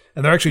approach.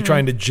 And they're actually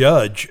trying to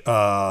judge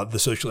the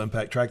social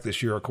impact track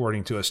this year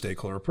according to a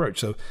stakeholder approach.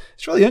 So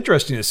it's really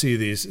interesting to see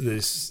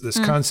this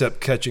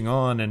concept catching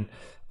on. And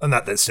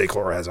not that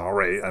stakeholder has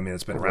already. I mean,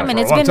 it's been around. For a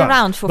long time. It's been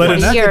around for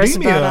 40 years.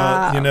 But in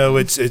academia,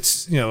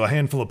 it's a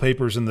handful of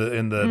papers in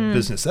the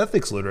business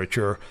ethics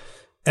literature,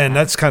 and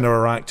that's kind of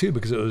ironic too,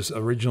 because it was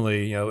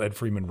originally Ed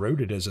Freeman wrote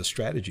it as a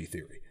strategy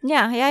theory.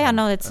 No,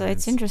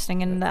 it's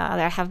interesting, and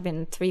there have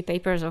been 3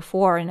 papers or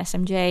 4 in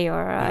SMJ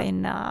or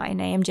in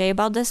AMJ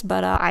about this,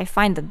 but I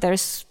find that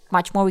there's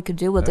much more we could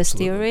do with this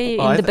theory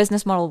in the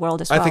business model world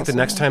as well. I think the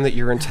next time that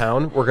you're in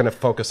town, we're going to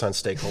focus on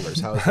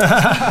stakeholders. How is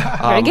that?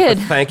 Very good.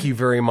 Thank you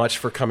very much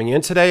for coming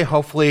in today.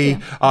 Hopefully,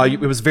 it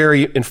was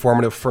very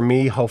informative for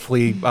me.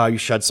 Hopefully, you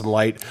shed some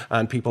light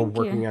on people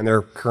working on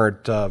their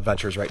current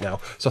ventures right now.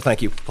 So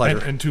thank you. Pleasure.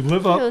 And to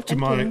live up to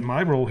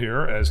my role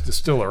here as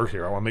distiller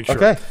here, I want to make sure.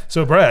 Okay.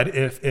 So Brad,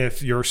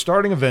 if you're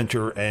starting a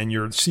venture and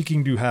you're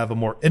seeking to have a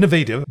more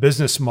innovative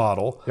business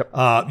model,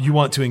 you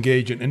want to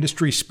engage in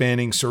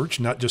industry-spanning search,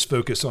 not just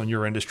focus on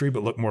your industry,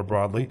 but look more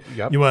broadly.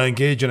 You want to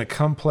engage in a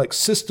complex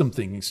system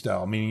thinking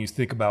style, meaning you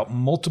think about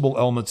multiple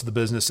elements of the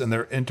business and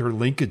their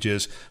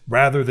interlinkages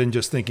rather than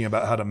just thinking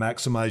about how to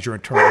maximize your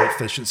internal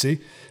efficiency.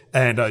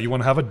 And you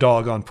want to have a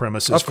dog on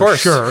premises for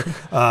sure.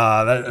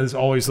 That is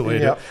always the way to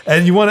do it.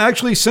 And you want to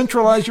actually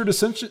centralize your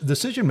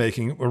decision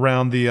making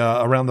around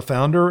the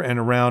founder and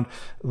around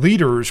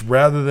leaders,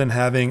 rather than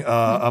having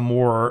a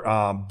more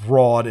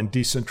broad and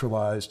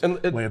decentralized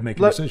way of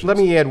making decisions. Let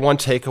me add one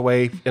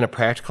takeaway in a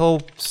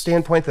practical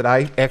standpoint that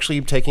I actually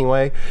am taking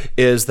away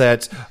is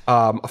that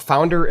a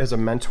founder as a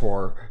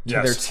mentor to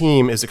their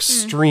team is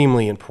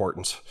extremely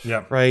important.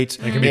 Right?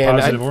 It can be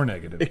positive or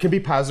negative. It can be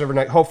positive or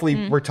negative.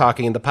 Hopefully, we're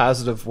talking in the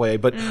positive way,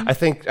 but I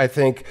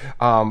think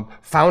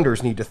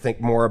founders need to think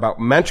more about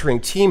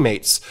mentoring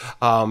teammates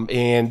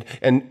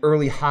and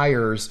early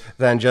hires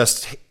than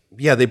just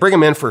they bring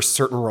them in for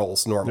certain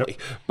roles normally.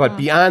 But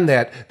beyond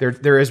that,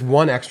 there is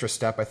one extra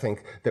step, I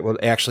think, that will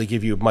actually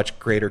give you a much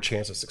greater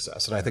chance of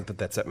success. And I think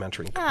that's that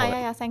mentoring component.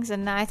 Yeah, thanks.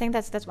 And I think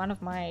that's one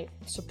of my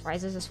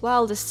surprises as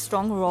well, this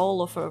strong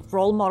role of a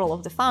role model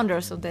of the founder.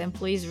 So the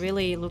employees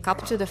really look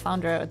up to the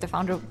founder. The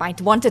founder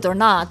might want it or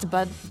not,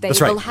 but they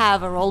will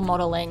have a role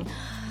modeling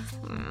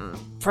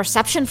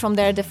perception from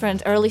their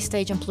different early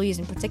stage employees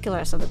in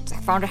particular. So the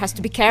founder has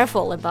to be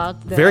careful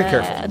about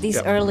these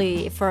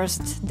early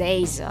first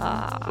days,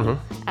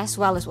 as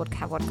well as what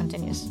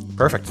continues.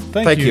 Perfect.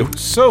 Thank you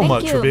so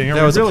much for being here.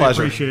 That was really a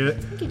pleasure. Appreciate it.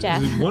 Thank you,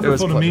 Jeff. It was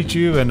wonderful to meet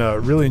you, and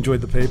really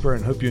enjoyed the paper,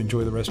 and hope you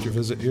enjoy the rest of your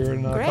visit here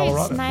in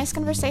Colorado. Great, nice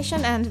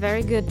conversation and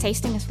very good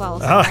tasting as well.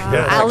 So,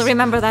 I'll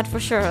remember that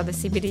for sure. The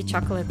CBD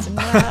chocolates and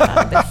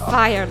the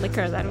fire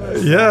liquor that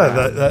was.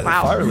 That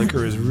fire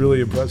liquor is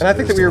really impressive. And I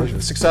think that we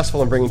were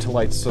successful in bringing to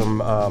light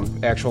some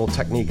actual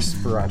techniques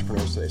for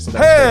entrepreneurs today. So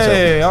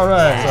that's all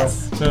right.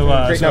 Yes.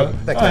 Great note.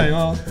 Thanks, man.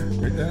 Well,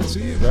 great to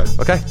see you guys.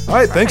 Okay. All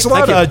right. Thanks a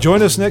lot. Thank you.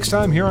 Join us next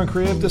time here on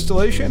Creative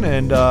Distillation,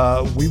 and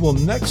we will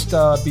next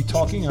be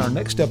talking in our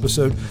next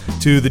episode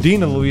to the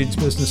Dean of the Leeds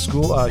Business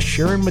School,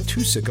 Sharon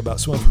Matusik, about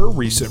some of her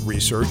recent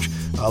research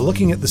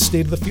looking at the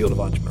state of the field of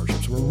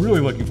entrepreneurship. So we're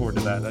really looking forward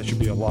to that. That should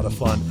be a lot of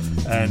fun,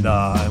 and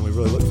we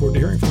really look forward to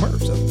hearing from her.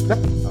 So,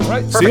 all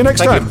right. Perfect. See you next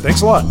time. You.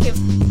 Thanks a lot. Thank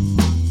you.